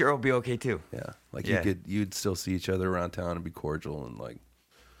 I think Sheryl will be okay too. Yeah. Like Yeah. you'd still see each other around town and be cordial and like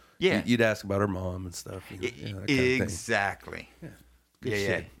Yeah. you'd ask about her mom and stuff. That kind of thing. Exactly. Good Yeah.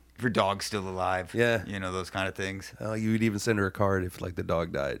 shit. If her dog's still alive. Yeah. Those kind of things. You'd even send her a card if like the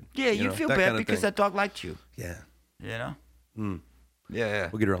dog died. Yeah, You you'd know, feel that bad kind of because thing. that dog liked you. Yeah. Yeah.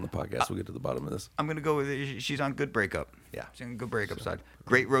 We'll get her on the podcast. We'll get to the bottom of this. I'm gonna go with it. She's on good breakup. Yeah. She's on good breakup side.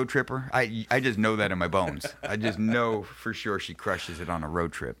 Great road tripper. I just know that in my bones. I just know for sure she crushes it on a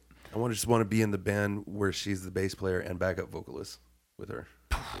road trip. Just want to be in the band where she's the bass player and backup vocalist with her.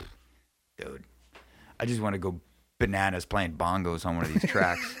 Dude, I just want to go bananas playing bongos on one of these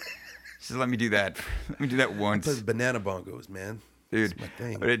tracks. Just let me do that. Let me do that once. Plays banana bongos, man. Dude, That's my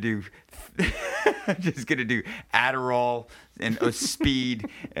thing. I'm gonna do. I'm just gonna do Adderall and a speed,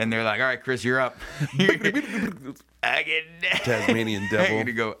 and they're like, "All right, Chris, you're up." I get Tasmanian I'm devil.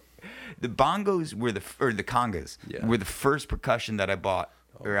 gonna go. The bongos were the congas Yeah. were the first percussion that I bought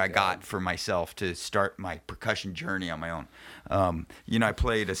or I got for myself to start my percussion journey on my own. I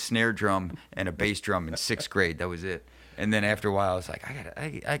played a snare drum and a bass drum in 6th grade. That was it. And then after a while, I was like,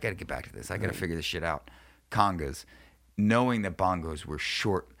 I gotta get back to this. I gotta figure this shit out. Congas, knowing that bongos were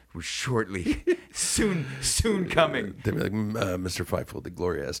shortly, soon coming. They'd be like, Mr. Fivefold, the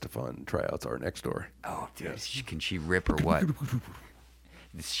Gloria Estefan tryouts are next door. Oh, dude, can she rip or what?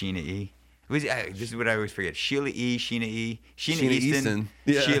 This Sheena E. This is what I always forget. Sheila E. Sheena E. Sheena Easton.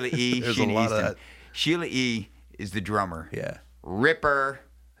 Yeah. Sheila E. There's a Sheena lot of Easton. that. Sheila E. is the drummer. Yeah. Ripper.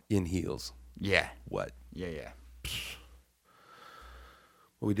 In heels. Yeah. What? Yeah.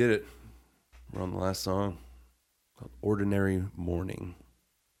 Well, we did it. We're on the last song called Ordinary Morning.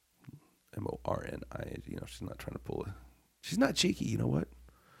 Morni. She's not trying to pull it. She's not cheeky. You know what?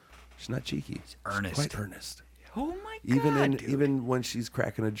 She's not cheeky. She's earnest. quite earnest. Oh my God. Dude. Even when she's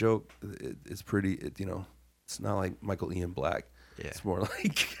cracking a joke, it's pretty. It's not like Michael Ian Black. Yeah. It's more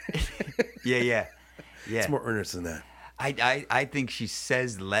like Yeah. it's more earnest than that. I think she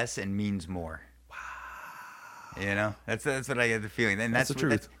says less and means more. Wow. That's what I get the feeling. And That's the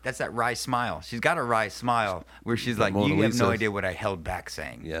truth. That's that wry smile. She's got a wry smile where she's The like, Mona you have no Lisa. idea what I held back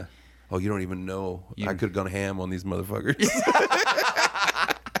saying. Yeah. Oh, you don't even know. I could have gone ham on these motherfuckers.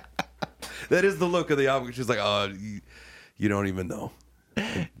 That is the look of the album. She's like, oh, you don't even know.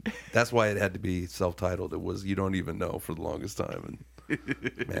 And that's why it had to be self-titled. It was You Don't Even Know for the longest time. And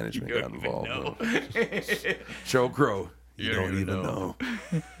management got involved. Sheryl Crow. You don't even know.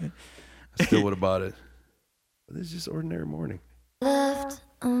 I still would have bought it. This is just ordinary morning. Left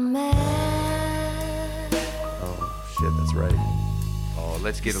a man. Oh shit, that's right. Oh,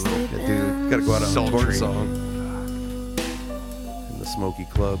 let's get a little. Yeah, dude, gotta go out on a Sultry. torch song. In the smoky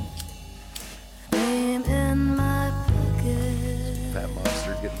club. Name in my pocket. Fat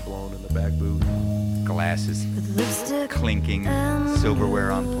Monster getting blown in the back booth. Glasses With lipstick clinking, and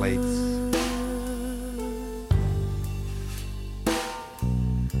silverware on plates.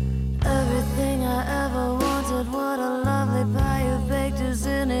 everything I ever wanted. What a lovely pie you baked. Is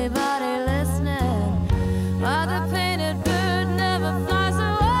anybody listening? Why the painted bird never flies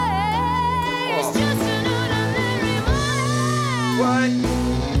away? It's just an ordinary morning. What?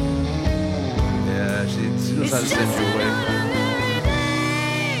 Yeah, she knows how to It's send just you an away. ordinary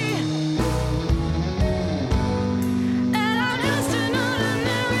day. And I'm just an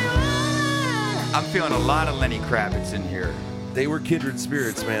ordinary woman. I'm feeling a lot of Lenny Kravitz in here. They were kindred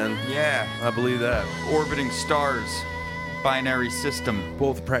spirits, man. Yeah. I believe that. Orbiting stars, binary system.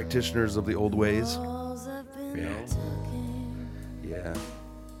 Both practitioners of the old ways. Walls have been Yeah. talking. Yeah.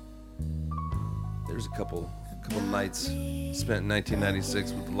 There's a couple nights spent in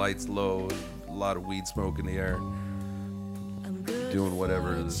 1996 with the lights low, and a lot of weed smoke in the air, I'm good doing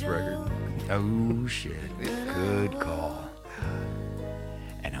whatever to this record. Oh, shit. Good call.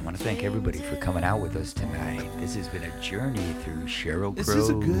 And I want to thank everybody for coming out with us tonight. This has been a journey through Sheryl Crow's This is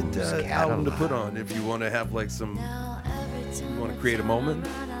a good album to catalog. put on if you want to have like some, now every time. you want to create a moment.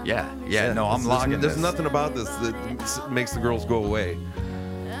 Yeah, no, I'm There's- logging There's this. nothing about this that makes the girls go away.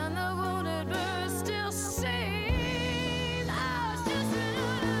 And the wounded bird still sings. I was just an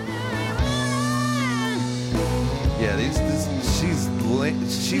ordinary woman. Yeah, she's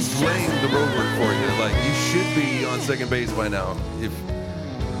laying the roadwork for you. Like, you should be on second base by now. If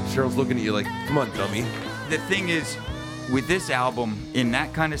Cheryl's looking at you like, come on, dummy. The thing is, with this album, in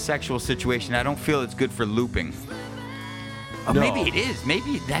that kind of sexual situation, I don't feel it's good for looping. Oh, No. maybe it is.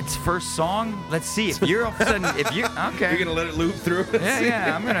 Maybe that's first song. Let's see. If you're all of a sudden, if you okay, You're gonna let it loop through.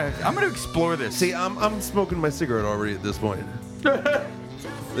 yeah, I'm gonna explore this. See, I'm smoking my cigarette already at this point.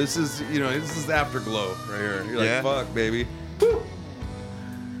 This is afterglow right here. You're Yeah. like, fuck, baby.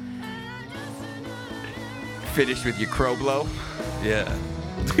 Finished with your crow blow. Yeah.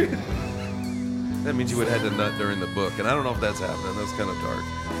 That means you would have had to nut during the book, and I don't know if that's happening. That's kind of dark.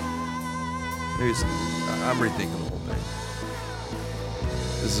 Maybe I'm rethinking the whole thing.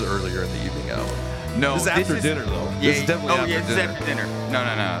 This is earlier in the evening hour. No, This is after dinner, though. Yeah, This is definitely after this is dinner. after dinner.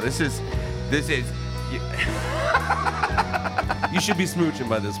 No. This is. You should be smooching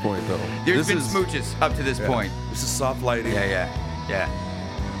by this point, though. There's This been is- smooches up to this yeah. point. This is soft lighting. Yeah.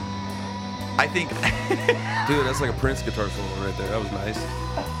 I think. Dude, that's like a Prince guitar solo right there. That was nice.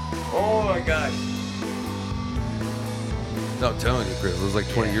 Oh my gosh. No, I'm telling you, Chris. It was like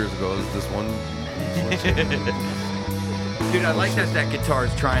 20 years ago. It was this one. Dude, I like that guitar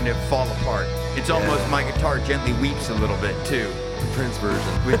is trying to fall apart. It's almost my guitar gently weeps a little bit too. The Prince version.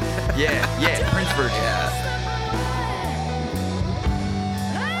 Yeah, Prince version. Yeah.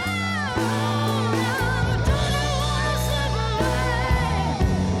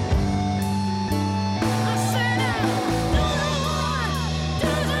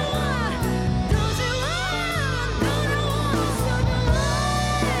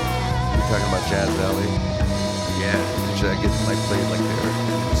 Talking about Jazz Valley. Yeah. Should I get my plate like there?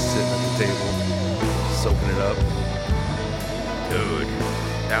 Just sitting at the table, soaking it up. Dude,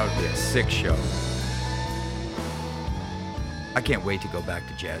 that would be a sick show. I can't wait to go back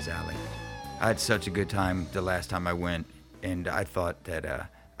to Jazz Alley. I had such a good time the last time I went, and I thought that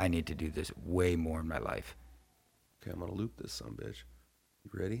I need to do this way more in my life. Okay, I'm gonna loop this son bitch. You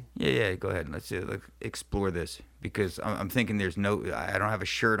ready? Yeah, go ahead. Let's explore this because I'm thinking I don't have a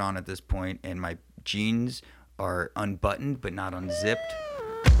shirt on at this point, and my jeans are unbuttoned but not unzipped.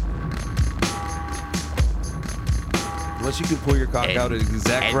 Unless you can pull your cock out at the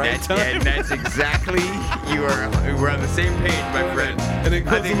exact right time. And that's exactly we're on the same page, my friend. And it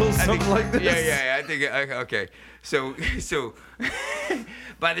goes a little something like this. Yeah. I think okay. So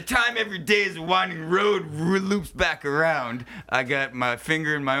by the time every day is a winding road loops back around, I got my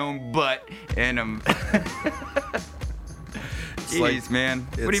finger in my own butt, and I'm. Jeez, like- man,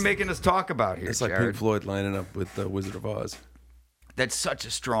 what are you making us talk about here, It's like Jared? Pink Floyd lining up with Wizard of Oz. That's such a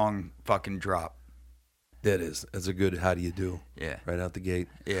strong fucking drop. That is. That's a good how do you do. Yeah. Right out the gate.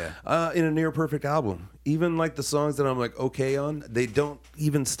 Yeah. In a near perfect album. Even like the songs that I'm like okay on, they don't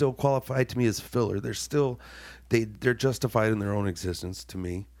even still qualify to me as filler. They're still they're justified in their own existence to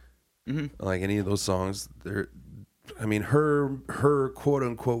me. Mm-hmm. Like any of those songs, her quote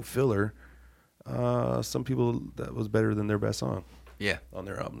unquote filler, some people that was better than their best song. Yeah. On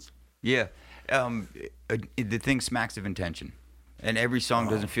their albums. Yeah. The thing smacks of intention. And every song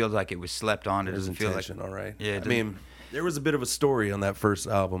doesn't feel like it was slept on. It There's doesn't feel like... intention, all right. Yeah, I mean, there was a bit of a story on that first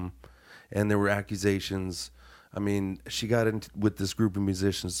album, and there were accusations. I mean, she got in with this group of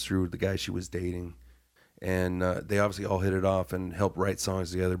musicians through the guy she was dating, and they obviously all hit it off and helped write songs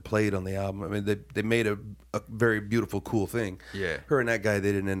together, played on the album. I mean, they made a very beautiful, cool thing. Yeah. Her and that guy,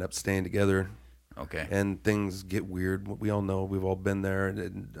 they didn't end up staying together. Okay. And things get weird. We all know. We've all been there.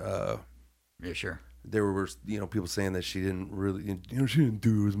 And yeah, sure. there were, people saying that she didn't really, she didn't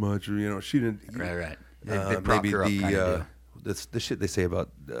do as much, or, she didn't. Right. They prop maybe her up kind of deal. the shit they say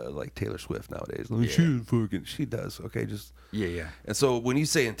about like Taylor Swift nowadays. Like, she does. Okay, just Yeah. And so when you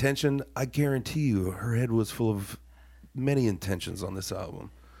say intention, I guarantee you, her head was full of many intentions on this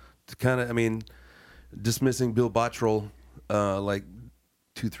album. To kind of, dismissing Bill Bottrell, like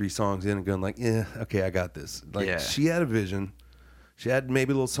 2-3 songs in and going like, yeah, okay, I got this. Like she had a vision. She had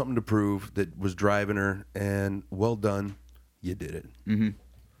maybe a little something to prove that was driving her, and well done, you did it. Mm-hmm.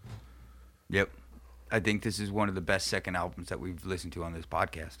 Yep. I think this is one of the best second albums that we've listened to on this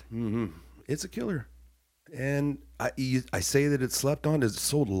podcast. Mm-hmm. It's a killer. And I say that it's slept on. It's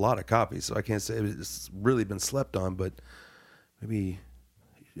sold a lot of copies, so I can't say it's really been slept on, but maybe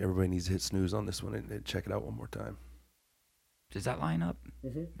everybody needs to hit snooze on this one and check it out one more time. Does that line up?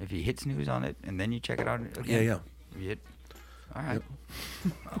 Mm-hmm. If you hit snooze on it and then you check it out again? Yeah. You hit... All right.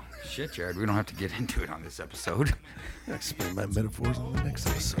 Yep. Well, shit, Jared. We don't have to get into it on this episode. I explain my metaphors on the next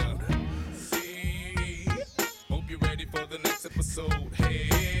episode. Hope you're ready for the next episode.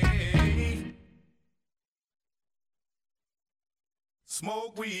 Hey,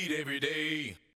 smoke weed every day.